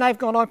 When they've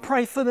gone, I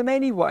pray for them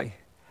anyway.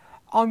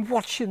 I'm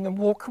watching them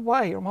walk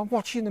away, or I'm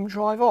watching them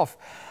drive off.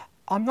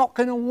 I'm not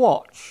going to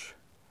watch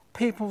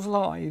people's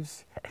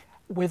lives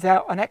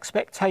without an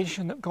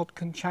expectation that God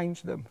can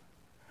change them.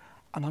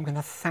 And I'm going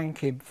to thank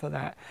Him for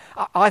that.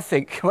 I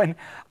think when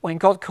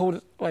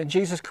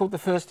Jesus called the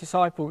first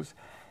disciples,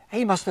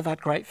 He must have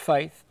had great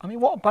faith. I mean,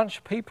 what a bunch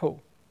of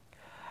people.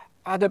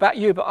 I don't know about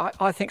you, but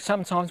I think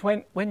sometimes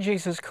when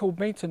Jesus called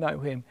me to know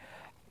Him,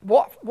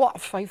 what a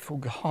faithful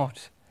God.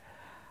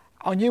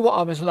 I knew what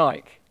I was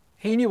like.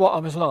 He knew what I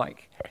was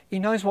like. He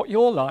knows what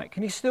you're like,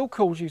 and He still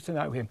calls you to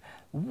know Him.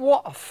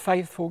 What a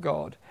faithful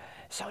God.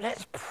 So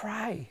let's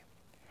pray.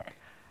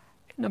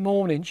 in the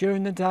morning,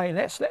 during the day,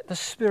 let's let the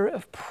spirit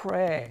of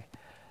prayer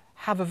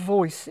have a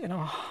voice in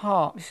our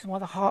heart. This is why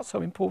the heart's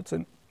so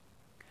important.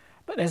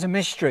 But there's a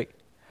mystery.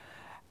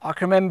 I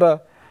can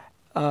remember,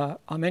 I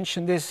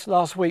mentioned this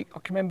last week, I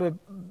can remember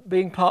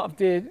being part of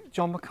dear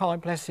John Mackay,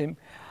 bless him.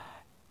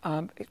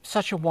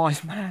 Such a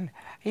wise man.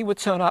 He would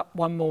turn up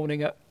one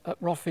morning at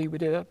Roffey, we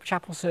did a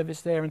chapel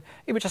service there, and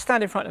he would just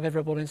stand in front of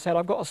everybody and say,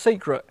 I've got a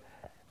secret.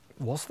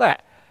 What's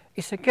that?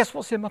 He said, guess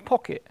what's in my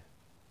pocket?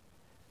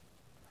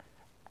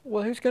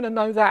 Well, who's going to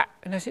know that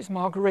unless it's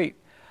Marguerite?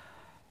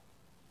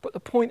 But the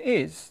point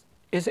is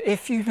that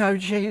if you know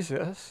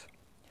Jesus,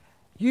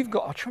 you've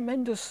got a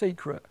tremendous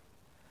secret.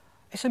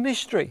 It's a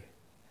mystery.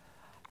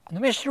 And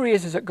the mystery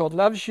is that God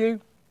loves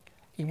you.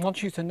 He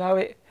wants you to know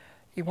it.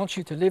 He wants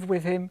you to live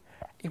with him.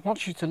 He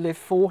wants you to live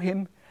for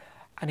him.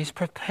 And he's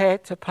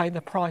prepared to pay the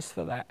price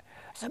for that.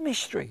 It's a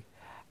mystery.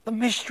 The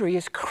mystery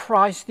is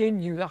Christ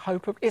in you, the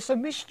hope of... It's a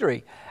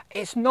mystery.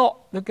 It's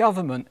not the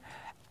government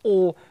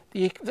or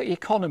the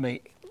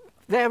economy.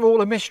 They're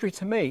all a mystery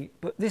to me,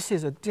 but this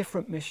is a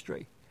different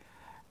mystery.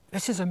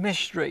 This is a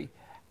mystery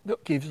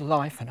that gives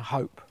life and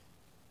hope.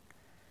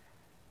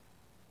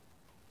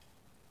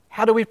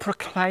 How do we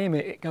proclaim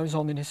it? It goes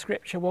on in the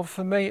scripture. Well,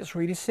 for me, it's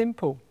really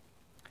simple.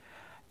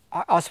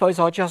 I suppose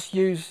I just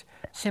use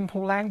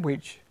simple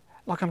language,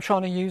 like I'm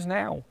trying to use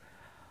now.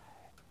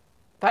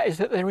 That is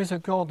that there is a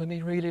God and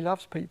he really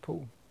loves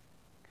people.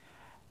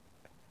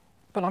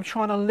 But I'm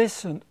trying to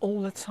listen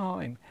all the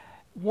time.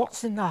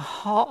 What's in the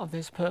heart of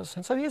this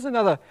person? So here's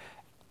another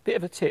bit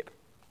of a tip.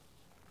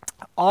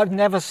 I've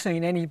never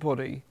seen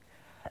anybody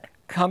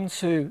come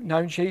to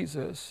know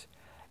Jesus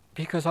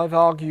because I've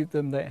argued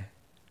them there.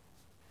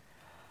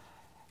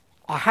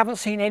 I haven't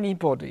seen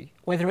anybody,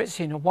 whether it's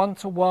in a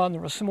one-to-one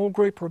or a small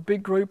group or a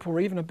big group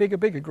or even a bigger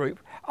group,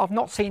 I've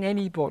not seen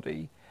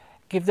anybody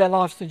give their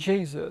lives to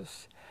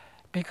Jesus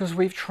because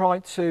we've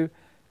tried to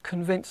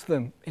convince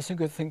them it's a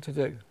good thing to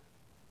do.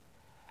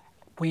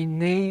 We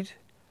need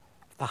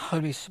the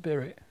Holy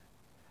Spirit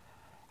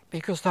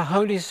because the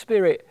Holy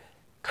Spirit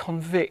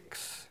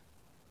convicts.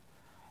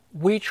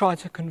 We try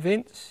to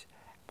convince,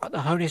 but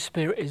the Holy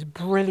Spirit is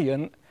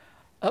brilliant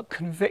at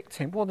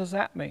convicting. What does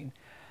that mean?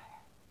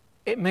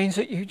 It means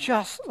that you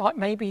just, like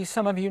maybe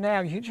some of you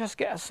now, you just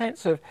get a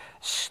sense of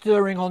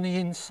stirring on the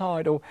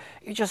inside, or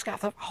you just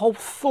get the whole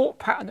thought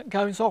pattern that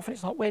goes off and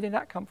it's like, where did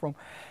that come from?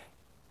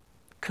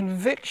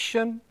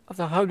 Conviction of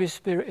the Holy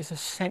Spirit is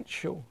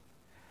essential,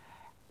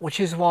 which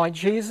is why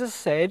Jesus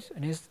said,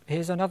 and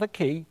here's another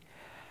key,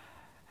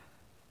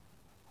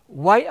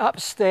 wait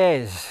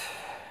upstairs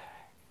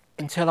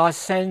until I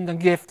send the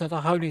gift of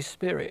the Holy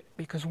Spirit,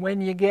 because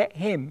when you get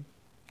him,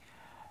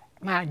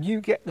 man, you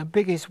get the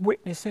biggest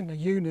witness in the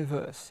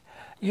universe.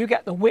 You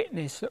get the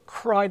witness that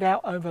cried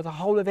out over the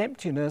whole of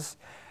emptiness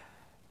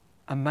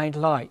and made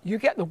light. You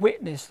get the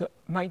witness that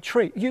made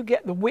tree. You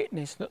get the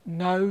witness that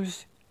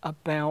knows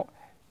about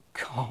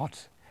God.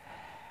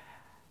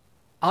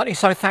 Aren't you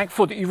so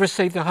thankful that you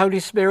received the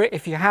Holy Spirit?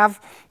 If you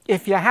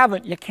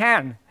haven't, you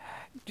can.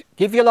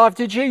 Give your life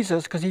to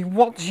Jesus because he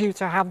wants you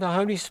to have the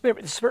Holy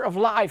Spirit, the Spirit of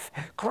life,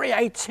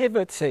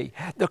 creativity,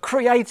 the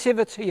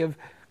creativity of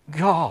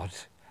God.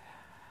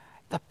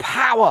 The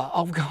power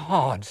of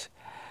God.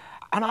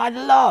 And I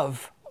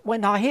love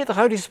when I hear the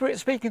Holy Spirit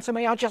speaking to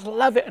me, I just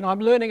love it, and I'm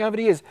learning over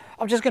the years.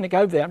 I'm just going to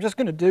go there. I'm just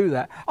going to do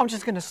that. I'm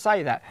just going to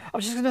say that.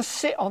 I'm just going to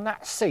sit on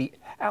that seat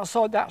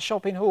outside that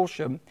shop in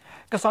Horsham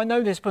because I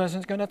know this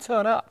person's going to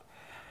turn up.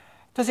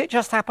 Does it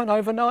just happen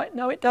overnight?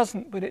 No, it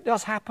doesn't, but it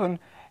does happen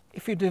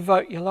if you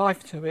devote your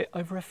life to it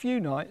over a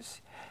few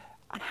nights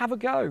and have a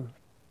go.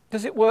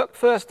 Does it work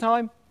first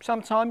time?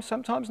 Sometimes,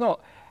 sometimes not.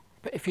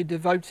 But if you're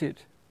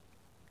devoted,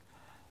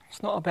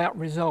 it's not about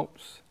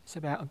results, it's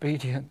about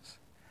obedience.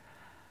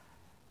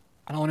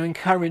 And I want to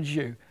encourage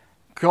you,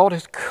 God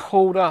has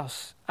called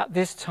us at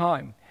this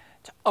time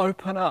to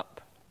open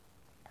up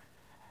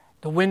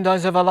the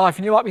windows of our life.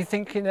 And you might be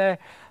thinking,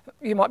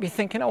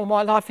 oh,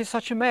 my life is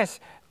such a mess.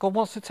 God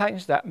wants to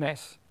change that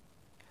mess.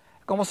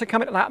 God wants to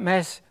come into that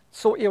mess,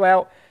 sort you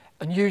out,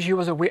 and use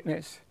you as a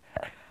witness.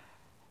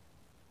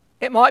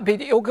 It might be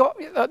that you've got,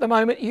 at the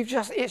moment,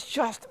 it's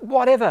just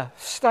whatever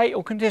state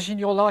or condition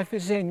your life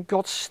is in,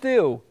 God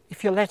still,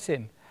 if you let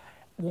him,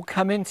 will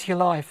come into your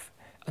life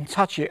and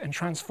touch it and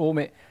transform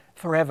it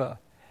forever.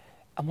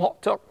 And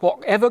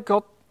whatever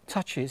God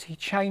touches, he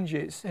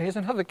changes. Here's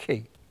another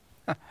key.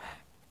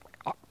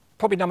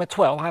 Probably number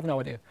 12, I have no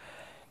idea.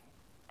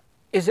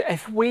 Is that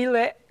if we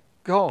let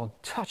God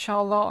touch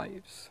our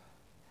lives,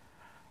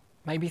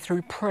 maybe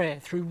through prayer,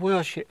 through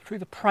worship, through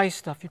the praise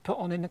stuff you put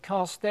on in the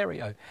car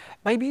stereo.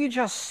 Maybe you're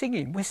just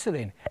singing,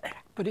 whistling.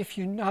 But if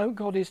you know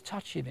God is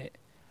touching it,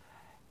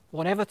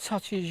 whatever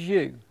touches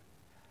you,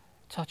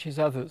 touches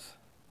others.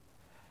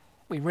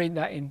 We read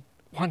that in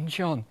 1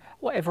 John.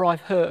 Whatever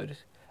I've heard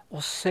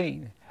or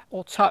seen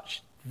or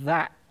touched,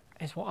 that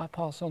is what I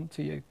pass on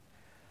to you.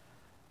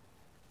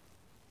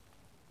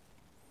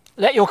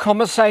 Let your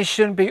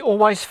conversation be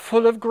always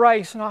full of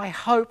grace. And I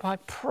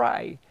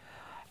pray,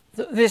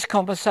 that this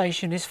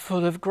conversation is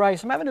full of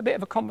grace. I'm having a bit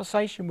of a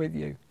conversation with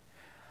you.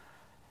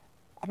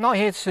 I'm not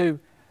here to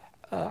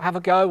have a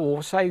go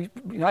or say,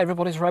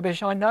 everybody's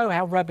rubbish. I know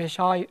how rubbish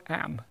I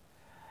am.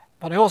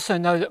 But I also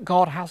know that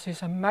God has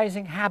this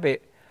amazing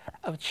habit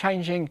of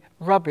changing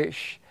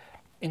rubbish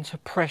into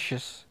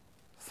precious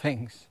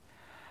things.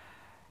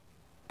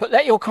 But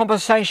let your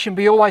conversation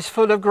be always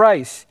full of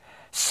grace,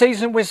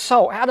 seasoned with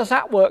salt. How does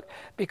that work?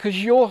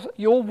 Because your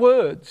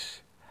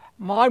words,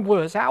 my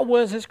words, our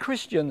words as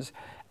Christians,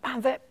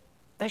 man,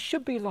 they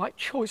should be like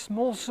choice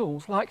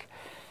morsels, like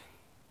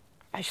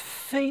they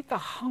feed the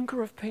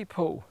hunger of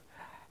people.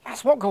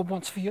 That's what God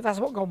wants for you. That's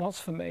what God wants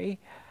for me.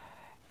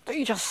 That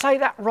you just say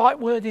that right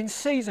word in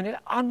season, it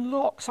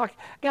unlocks. I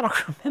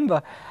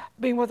remember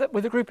being with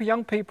a group of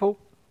young people,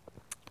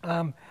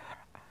 and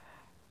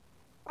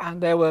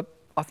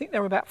I think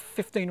there were about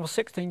 15 or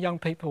 16 young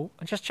people,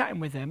 and just chatting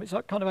with them. It's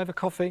like kind of over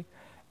coffee,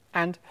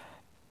 and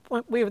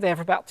we were there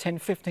for about 10,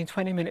 15,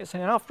 20 minutes,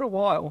 and then after a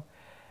while,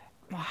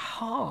 my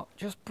heart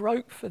just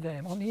broke for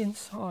them on the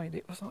inside.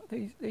 It was like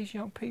these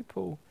young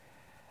people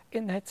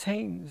in their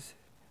teens.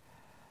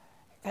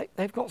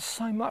 They've got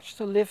so much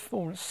to live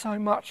for and so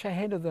much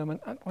ahead of them. And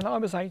when I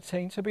was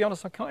 18, to be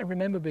honest, I can't even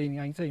remember being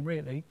 18,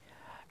 really.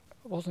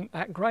 It wasn't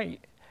that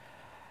great.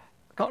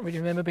 I can't really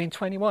remember being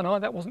 21 either.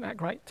 That wasn't that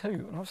great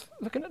too. And I was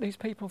looking at these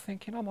people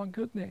thinking, oh my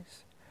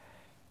goodness,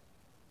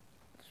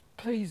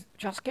 please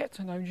just get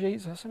to know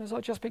Jesus. And as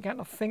I just began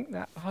to think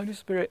that, the Holy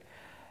Spirit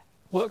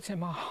worked in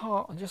my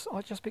heart, and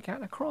I just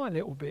began to cry a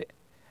little bit.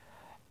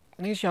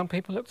 And these young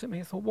people looked at me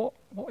and thought,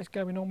 what is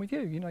going on with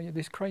you? You're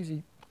this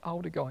crazy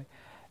older guy.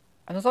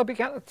 And as I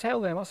began to tell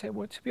them, I said,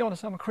 well, to be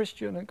honest, I'm a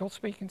Christian, and God's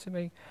speaking to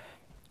me,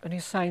 and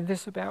he's saying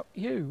this about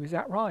you. Is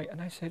that right? And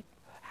they said,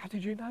 how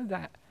did you know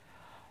that?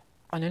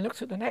 And then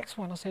looked at the next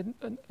one. I said,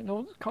 and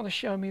kind of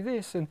show me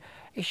this, and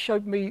he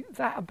showed me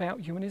that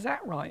about you, and is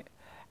that right?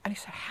 And he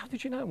said, how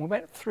did you know? And we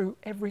went through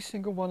every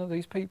single one of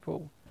these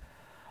people.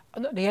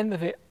 And at the end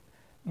of it,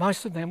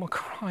 most of them were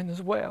crying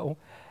as well,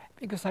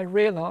 because they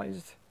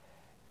realised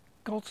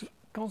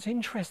God's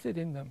interested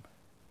in them.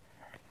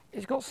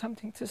 He's got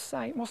something to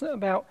say. It wasn't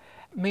about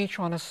me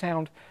trying to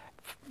sound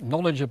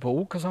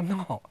knowledgeable, because I'm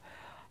not.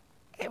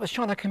 It was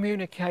trying to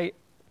communicate,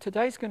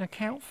 today's going to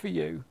count for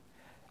you,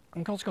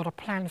 and God's got a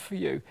plan for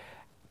you,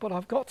 but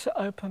I've got to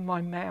open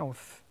my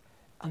mouth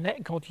and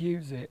let God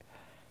use it.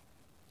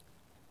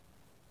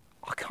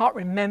 I can't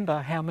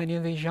remember how many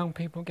of these young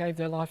people gave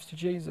their lives to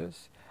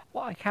Jesus.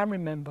 What I can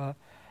remember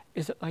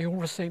is that they all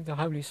received the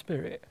Holy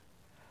Spirit.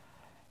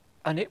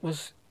 And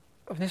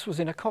this was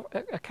in a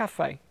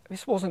cafe.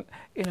 This wasn't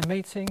in a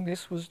meeting,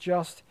 this was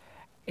just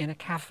in a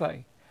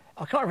cafe.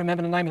 I can't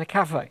remember the name of the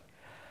cafe.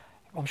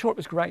 I'm sure it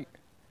was great.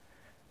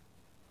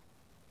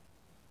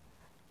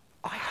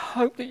 I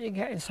hope that you're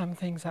getting some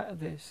things out of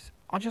this.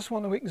 I just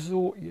want to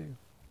exhort you.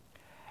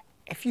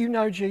 If you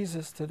know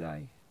Jesus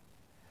today,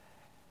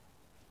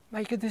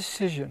 make a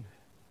decision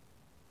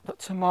that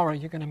tomorrow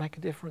you're going to make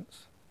a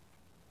difference.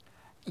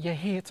 You're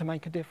here to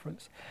make a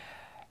difference.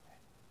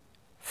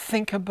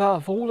 Think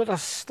above all of the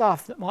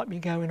stuff that might be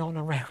going on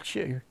around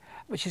you,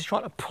 which is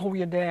trying to pull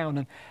you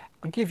down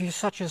and give you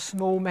such a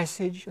small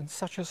message and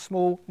such a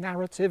small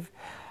narrative.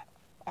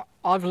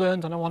 I've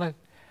learned, and I want to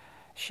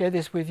share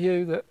this with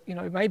you, that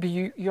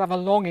maybe you have a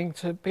longing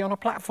to be on a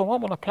platform.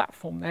 I'm on a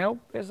platform now.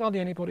 There's hardly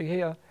anybody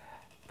here.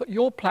 But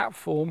your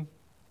platform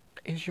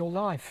is your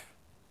life.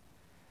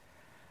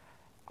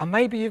 And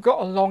maybe you've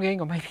got a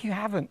longing, or maybe you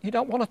haven't. You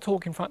don't want to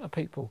talk in front of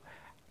people.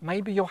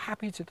 Maybe you're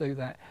happy to do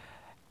that.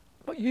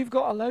 But you've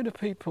got a load of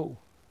people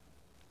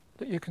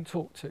that you can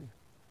talk to.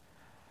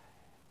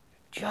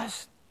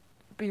 Just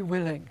be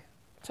willing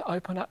to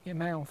open up your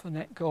mouth and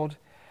let God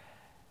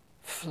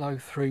flow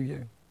through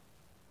you.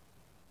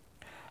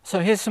 So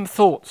here's some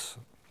thoughts.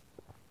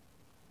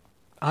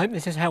 I hope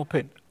this is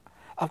helping.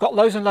 I've got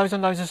loads and loads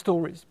and loads of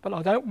stories, but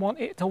I don't want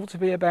it all to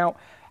be about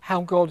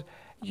how God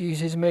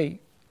uses me.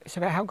 It's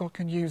about how God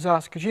can use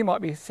us, because you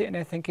might be sitting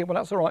there thinking, well,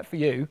 that's all right for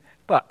you,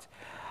 but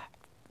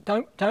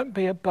don't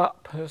be a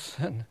but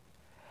person.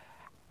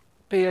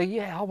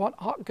 Be I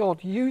want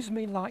God, use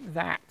me like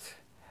that.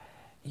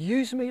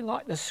 Use me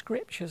like the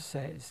scripture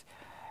says.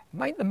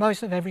 Make the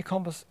most of every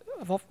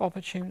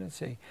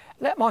opportunity.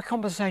 Let my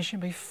conversation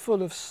be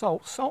full of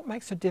salt. Salt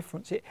makes a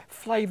difference. It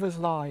flavours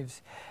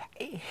lives.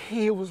 It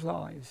heals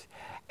lives.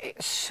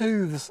 It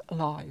soothes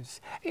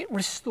lives. It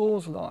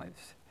restores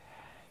lives.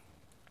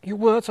 Your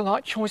words are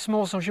like choice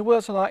morsels. Your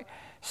words are like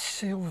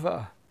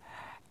silver.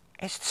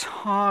 It's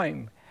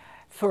time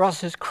for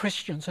us as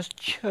Christians, as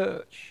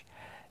church,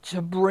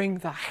 to bring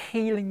the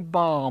healing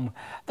balm.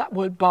 That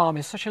word balm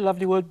is such a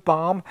lovely word,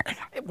 balm.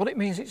 What it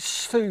means, it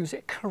soothes,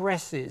 it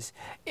caresses,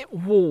 it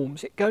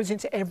warms, it goes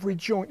into every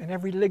joint and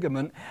every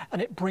ligament,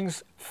 and it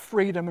brings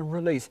freedom and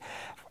release.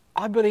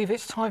 I believe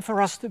it's time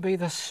for us to be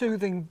the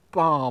soothing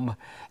balm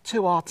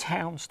to our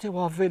towns, to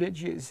our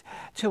villages,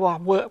 to our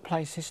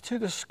workplaces, to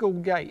the school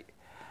gate.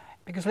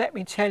 Because let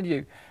me tell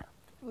you,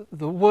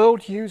 the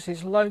world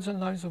uses loads and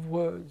loads of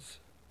words,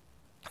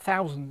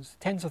 thousands,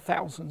 tens of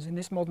thousands in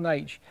this modern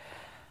age.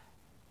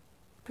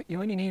 But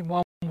you only need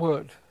one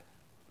word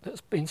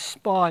that's been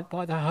inspired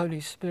by the Holy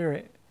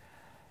Spirit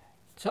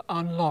to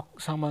unlock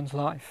someone's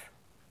life.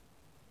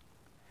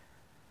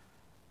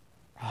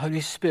 The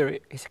Holy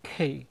Spirit is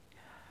key.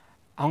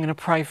 I'm going to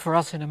pray for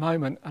us in a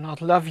moment, and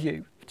I'd love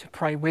you to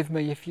pray with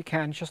me if you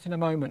can, just in a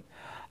moment.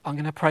 I'm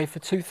going to pray for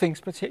two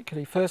things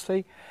particularly.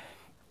 Firstly,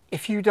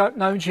 if you don't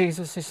know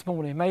Jesus this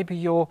morning, maybe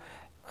you're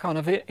kind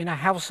of in a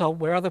household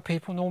where other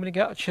people normally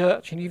go to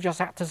church and you've just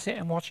had to sit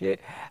and watch it.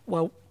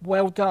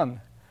 Well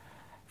done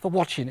for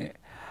watching it.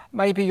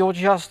 Maybe you've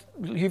just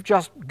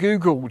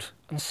Googled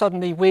and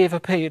suddenly we've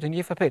appeared and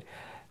you've appeared.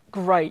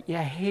 Great,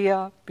 you're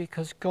here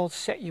because God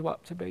set you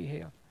up to be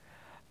here.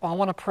 I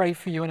want to pray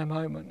for you in a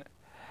moment.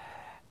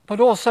 But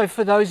also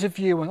for those of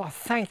you, and I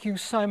thank you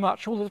so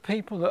much, all the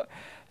people that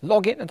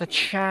log into the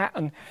chat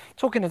and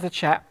talking to the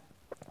chat,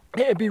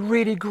 it'd be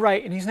really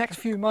great in these next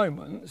few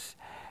moments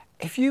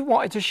if you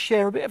wanted to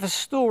share a bit of a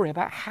story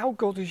about how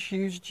God has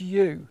used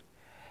you.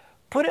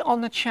 Put it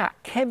on the chat.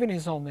 Kevin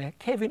is on there.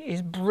 Kevin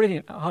is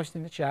brilliant at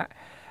hosting the chat.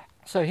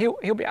 So he'll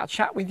be able to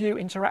chat with you,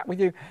 interact with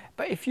you.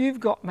 But if you've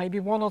got maybe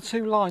one or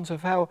two lines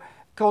of how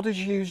God has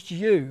used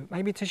you,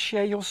 maybe to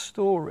share your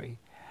story,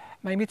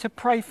 maybe to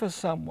pray for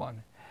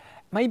someone,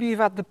 maybe you've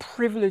had the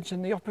privilege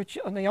and the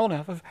opportunity and the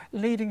honour of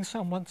leading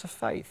someone to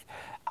faith,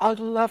 I'd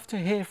love to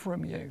hear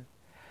from you.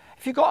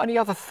 If you've got any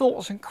other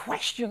thoughts and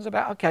questions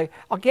about, okay,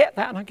 I get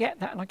that and I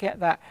get that and I get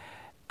that,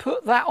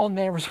 put that on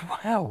there as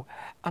well.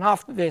 And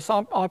after this,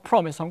 I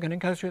promise I'm going to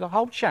go through the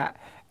whole chat.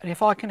 And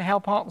if I can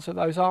help answer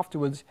those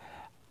afterwards,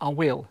 I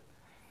will.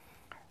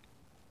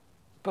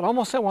 But I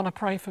also want to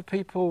pray for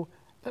people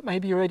that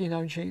maybe already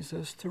know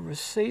Jesus to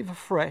receive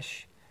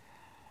afresh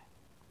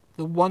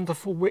the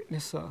wonderful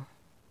witnesser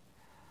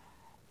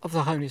of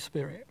the Holy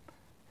Spirit,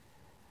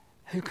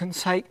 who can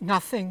take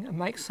nothing and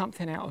make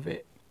something out of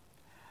it,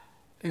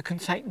 who can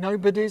take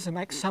nobodies and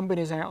make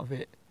somebodies out of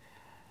it,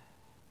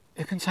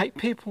 who can take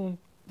people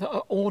that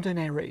are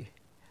ordinary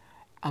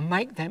and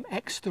make them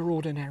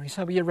extraordinary.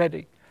 So are you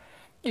ready?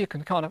 You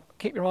can kind of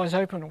keep your eyes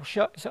open or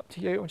shut. It's up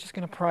to you. I'm just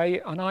going to pray,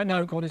 and I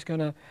know God is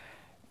going to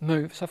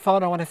move. So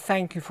Father, I want to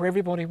thank you for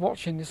everybody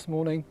watching this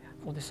morning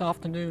or this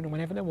afternoon or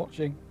whenever they're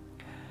watching.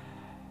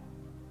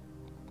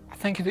 I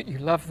thank you that you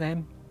love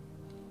them.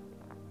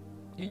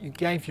 You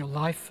gave your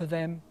life for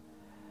them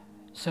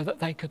so that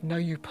they could know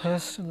you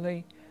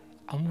personally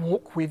and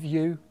walk with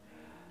you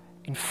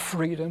in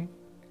freedom.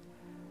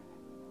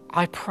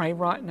 I pray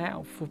right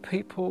now for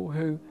people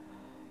who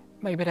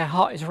maybe their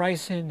heart is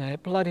racing, their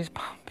blood is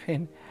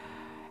pumping.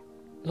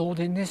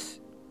 Lord, in this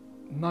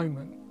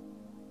moment,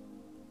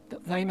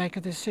 that they make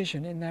a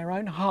decision in their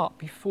own heart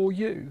before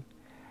you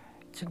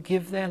to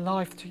give their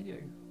life to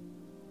you.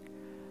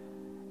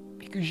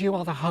 Because you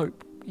are the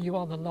hope, you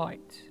are the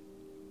light,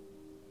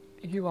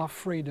 you are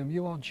freedom,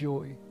 you are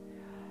joy.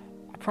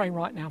 I pray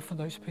right now for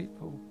those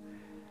people.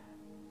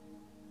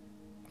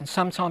 And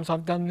sometimes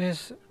I've done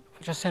this,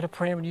 I just said a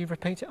prayer and you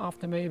repeat it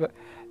after me, but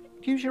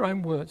use your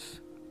own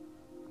words.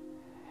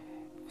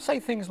 Say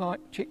things like,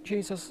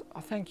 Jesus,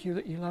 I thank you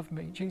that you love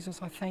me.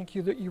 Jesus, I thank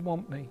you that you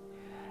want me.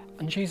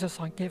 And Jesus,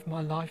 I give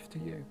my life to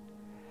you.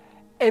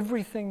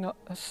 Everything that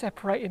has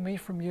separated me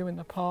from you in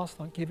the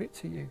past, I give it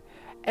to you.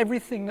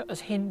 Everything that has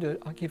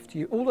hindered, I give to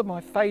you. All of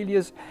my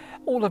failures,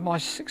 all of my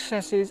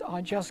successes,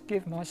 I just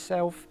give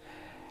myself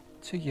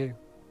to you.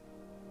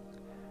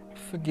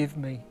 Forgive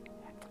me.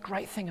 The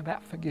great thing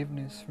about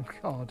forgiveness from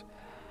God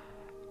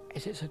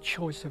is it's a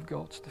choice of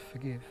God's to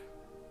forgive.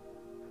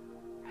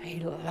 He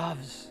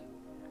loves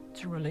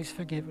to release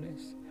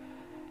forgiveness.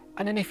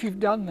 And then if you've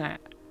done that,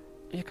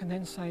 you can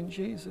then say,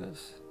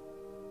 Jesus,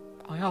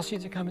 I ask you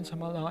to come into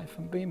my life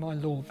and be my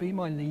Lord, be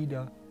my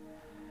leader,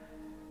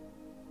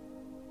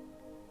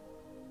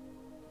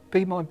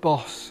 be my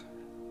boss.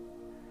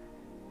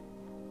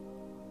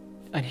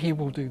 And he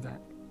will do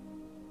that.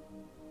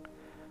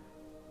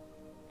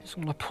 I just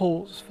want to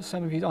pause for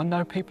some of you. I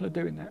know people are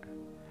doing that.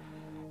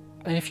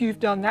 And if you've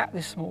done that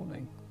this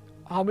morning,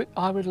 I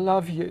would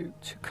love you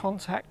to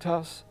contact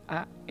us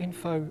at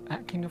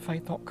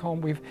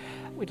info@kingdomfaith.com.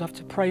 We'd love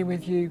to pray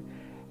with you,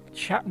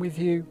 chat with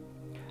you.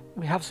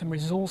 We have some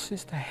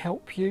resources to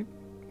help you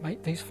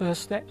make these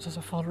first steps as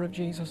a follower of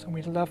Jesus, and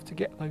we'd love to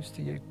get those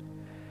to you.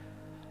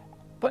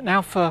 But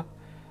now for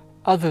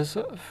others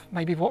that are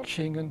maybe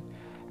watching and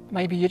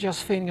maybe you're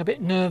just feeling a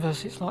bit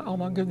nervous. It's like, oh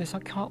my goodness, I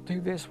can't do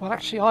this. Well,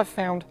 actually, I've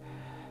found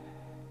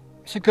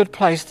it's a good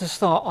place to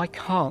start. I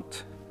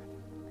can't,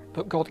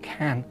 but God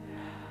can.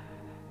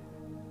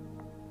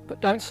 But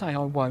don't say I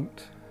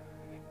won't.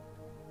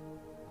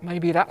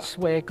 Maybe that's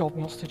where God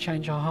wants to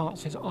change our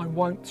hearts, is I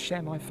won't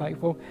share my faith.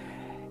 Well,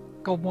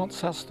 God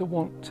wants us to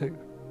want to.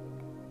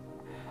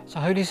 So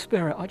Holy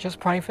Spirit, I just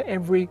pray for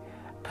every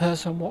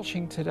person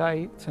watching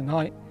today,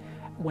 tonight,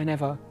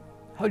 whenever.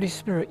 Holy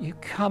Spirit, you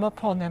come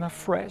upon them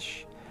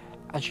afresh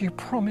as you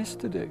promised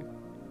to do.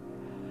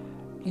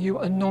 You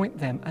anoint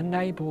them,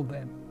 enable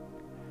them.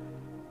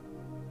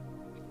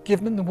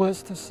 Give them the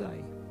words to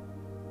say.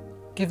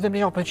 Give them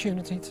the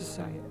opportunity to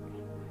say it.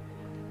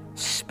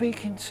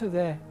 Speak into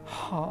their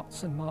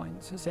hearts and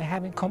minds as they're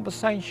having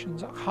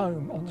conversations at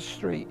home, on the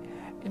street,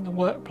 in the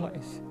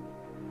workplace.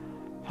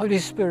 Holy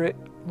Spirit,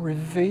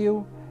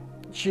 reveal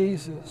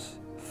Jesus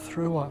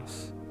through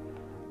us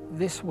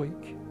this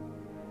week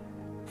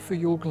for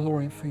your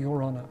glory and for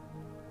your honour.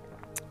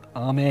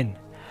 Amen.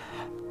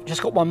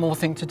 Just got one more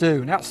thing to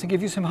do, and that's to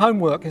give you some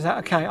homework. Is that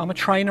okay? I'm a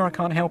trainer, I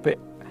can't help it.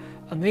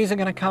 And these are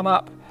going to come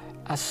up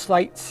as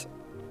slates.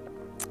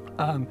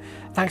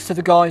 Thanks to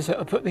the guys that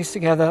have put these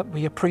together.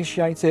 We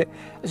appreciate it.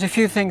 There's a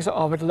few things that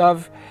I would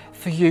love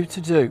for you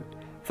to do.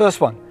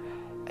 First one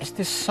is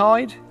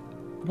decide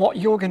what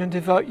you're going to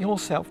devote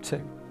yourself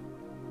to.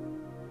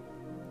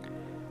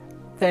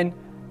 Then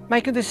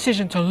make a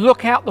decision to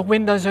look out the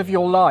windows of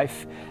your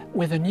life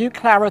with a new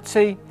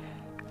clarity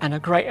and a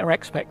greater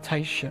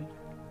expectation.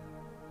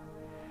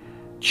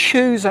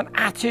 Choose an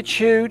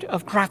attitude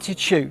of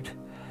gratitude.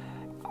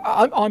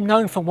 I'm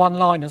known for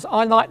one-liners.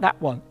 I like that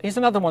one. Here's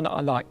another one that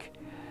I like.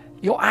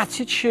 Your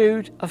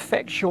attitude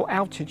affects your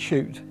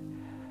altitude.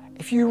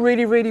 If you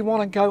really, really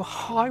want to go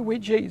high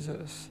with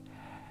Jesus,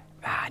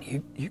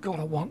 man, you got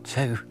to want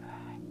to,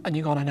 and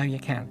you got to know you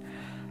can.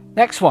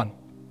 Next one.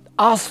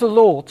 Ask the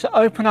Lord to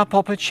open up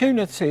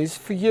opportunities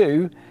for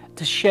you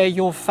to share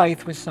your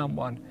faith with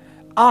someone.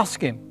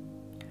 Ask Him.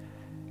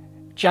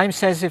 James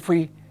says if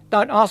we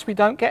don't ask, we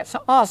don't get.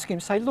 So ask Him.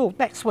 Say, Lord,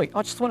 next week,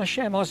 I just want to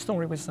share my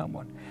story with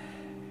someone.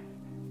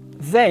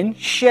 Then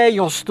share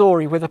your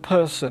story with a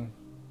person.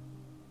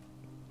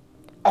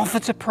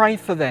 Offer to pray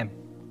for them.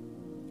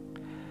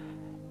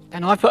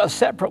 And I put a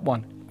separate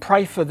one.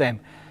 Pray for them.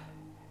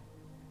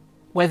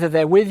 Whether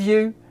they're with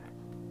you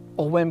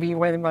or when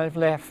they've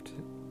left.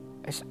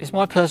 It's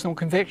my personal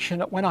conviction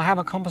that when I have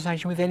a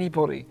conversation with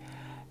anybody,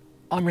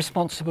 I'm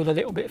responsible a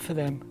little bit for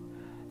them.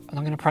 And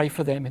I'm going to pray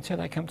for them until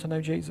they come to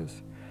know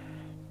Jesus.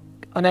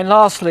 And then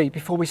lastly,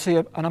 before we see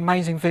an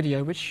amazing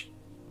video, which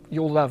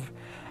you'll love,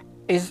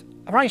 is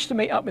arrange to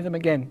meet up with them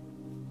again.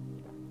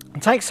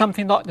 And take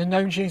something like the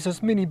Know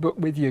Jesus mini book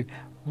with you.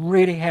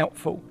 Really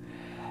helpful.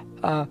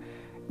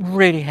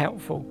 Really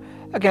helpful.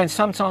 Again,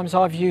 sometimes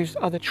I've used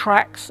other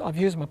tracks. I've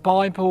used my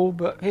Bible,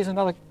 but here's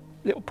another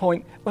little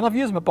point. When I've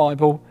used my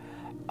Bible,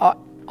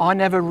 I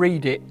never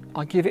read it.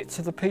 I give it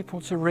to the people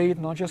to read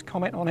and I just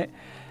comment on it.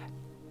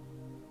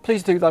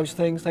 Please do those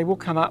things. They will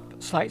come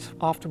up slates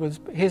afterwards.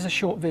 But here's a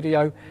short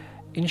video.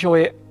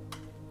 Enjoy it.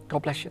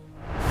 God bless you.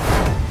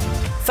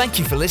 Thank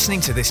you for listening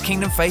to this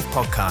Kingdom Faith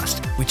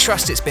podcast. We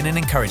trust it's been an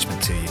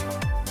encouragement to you.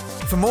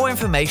 For more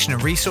information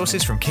and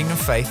resources from Kingdom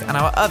Faith and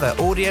our other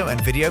audio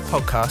and video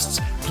podcasts,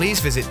 please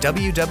visit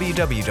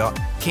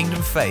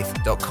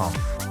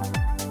www.kingdomfaith.com.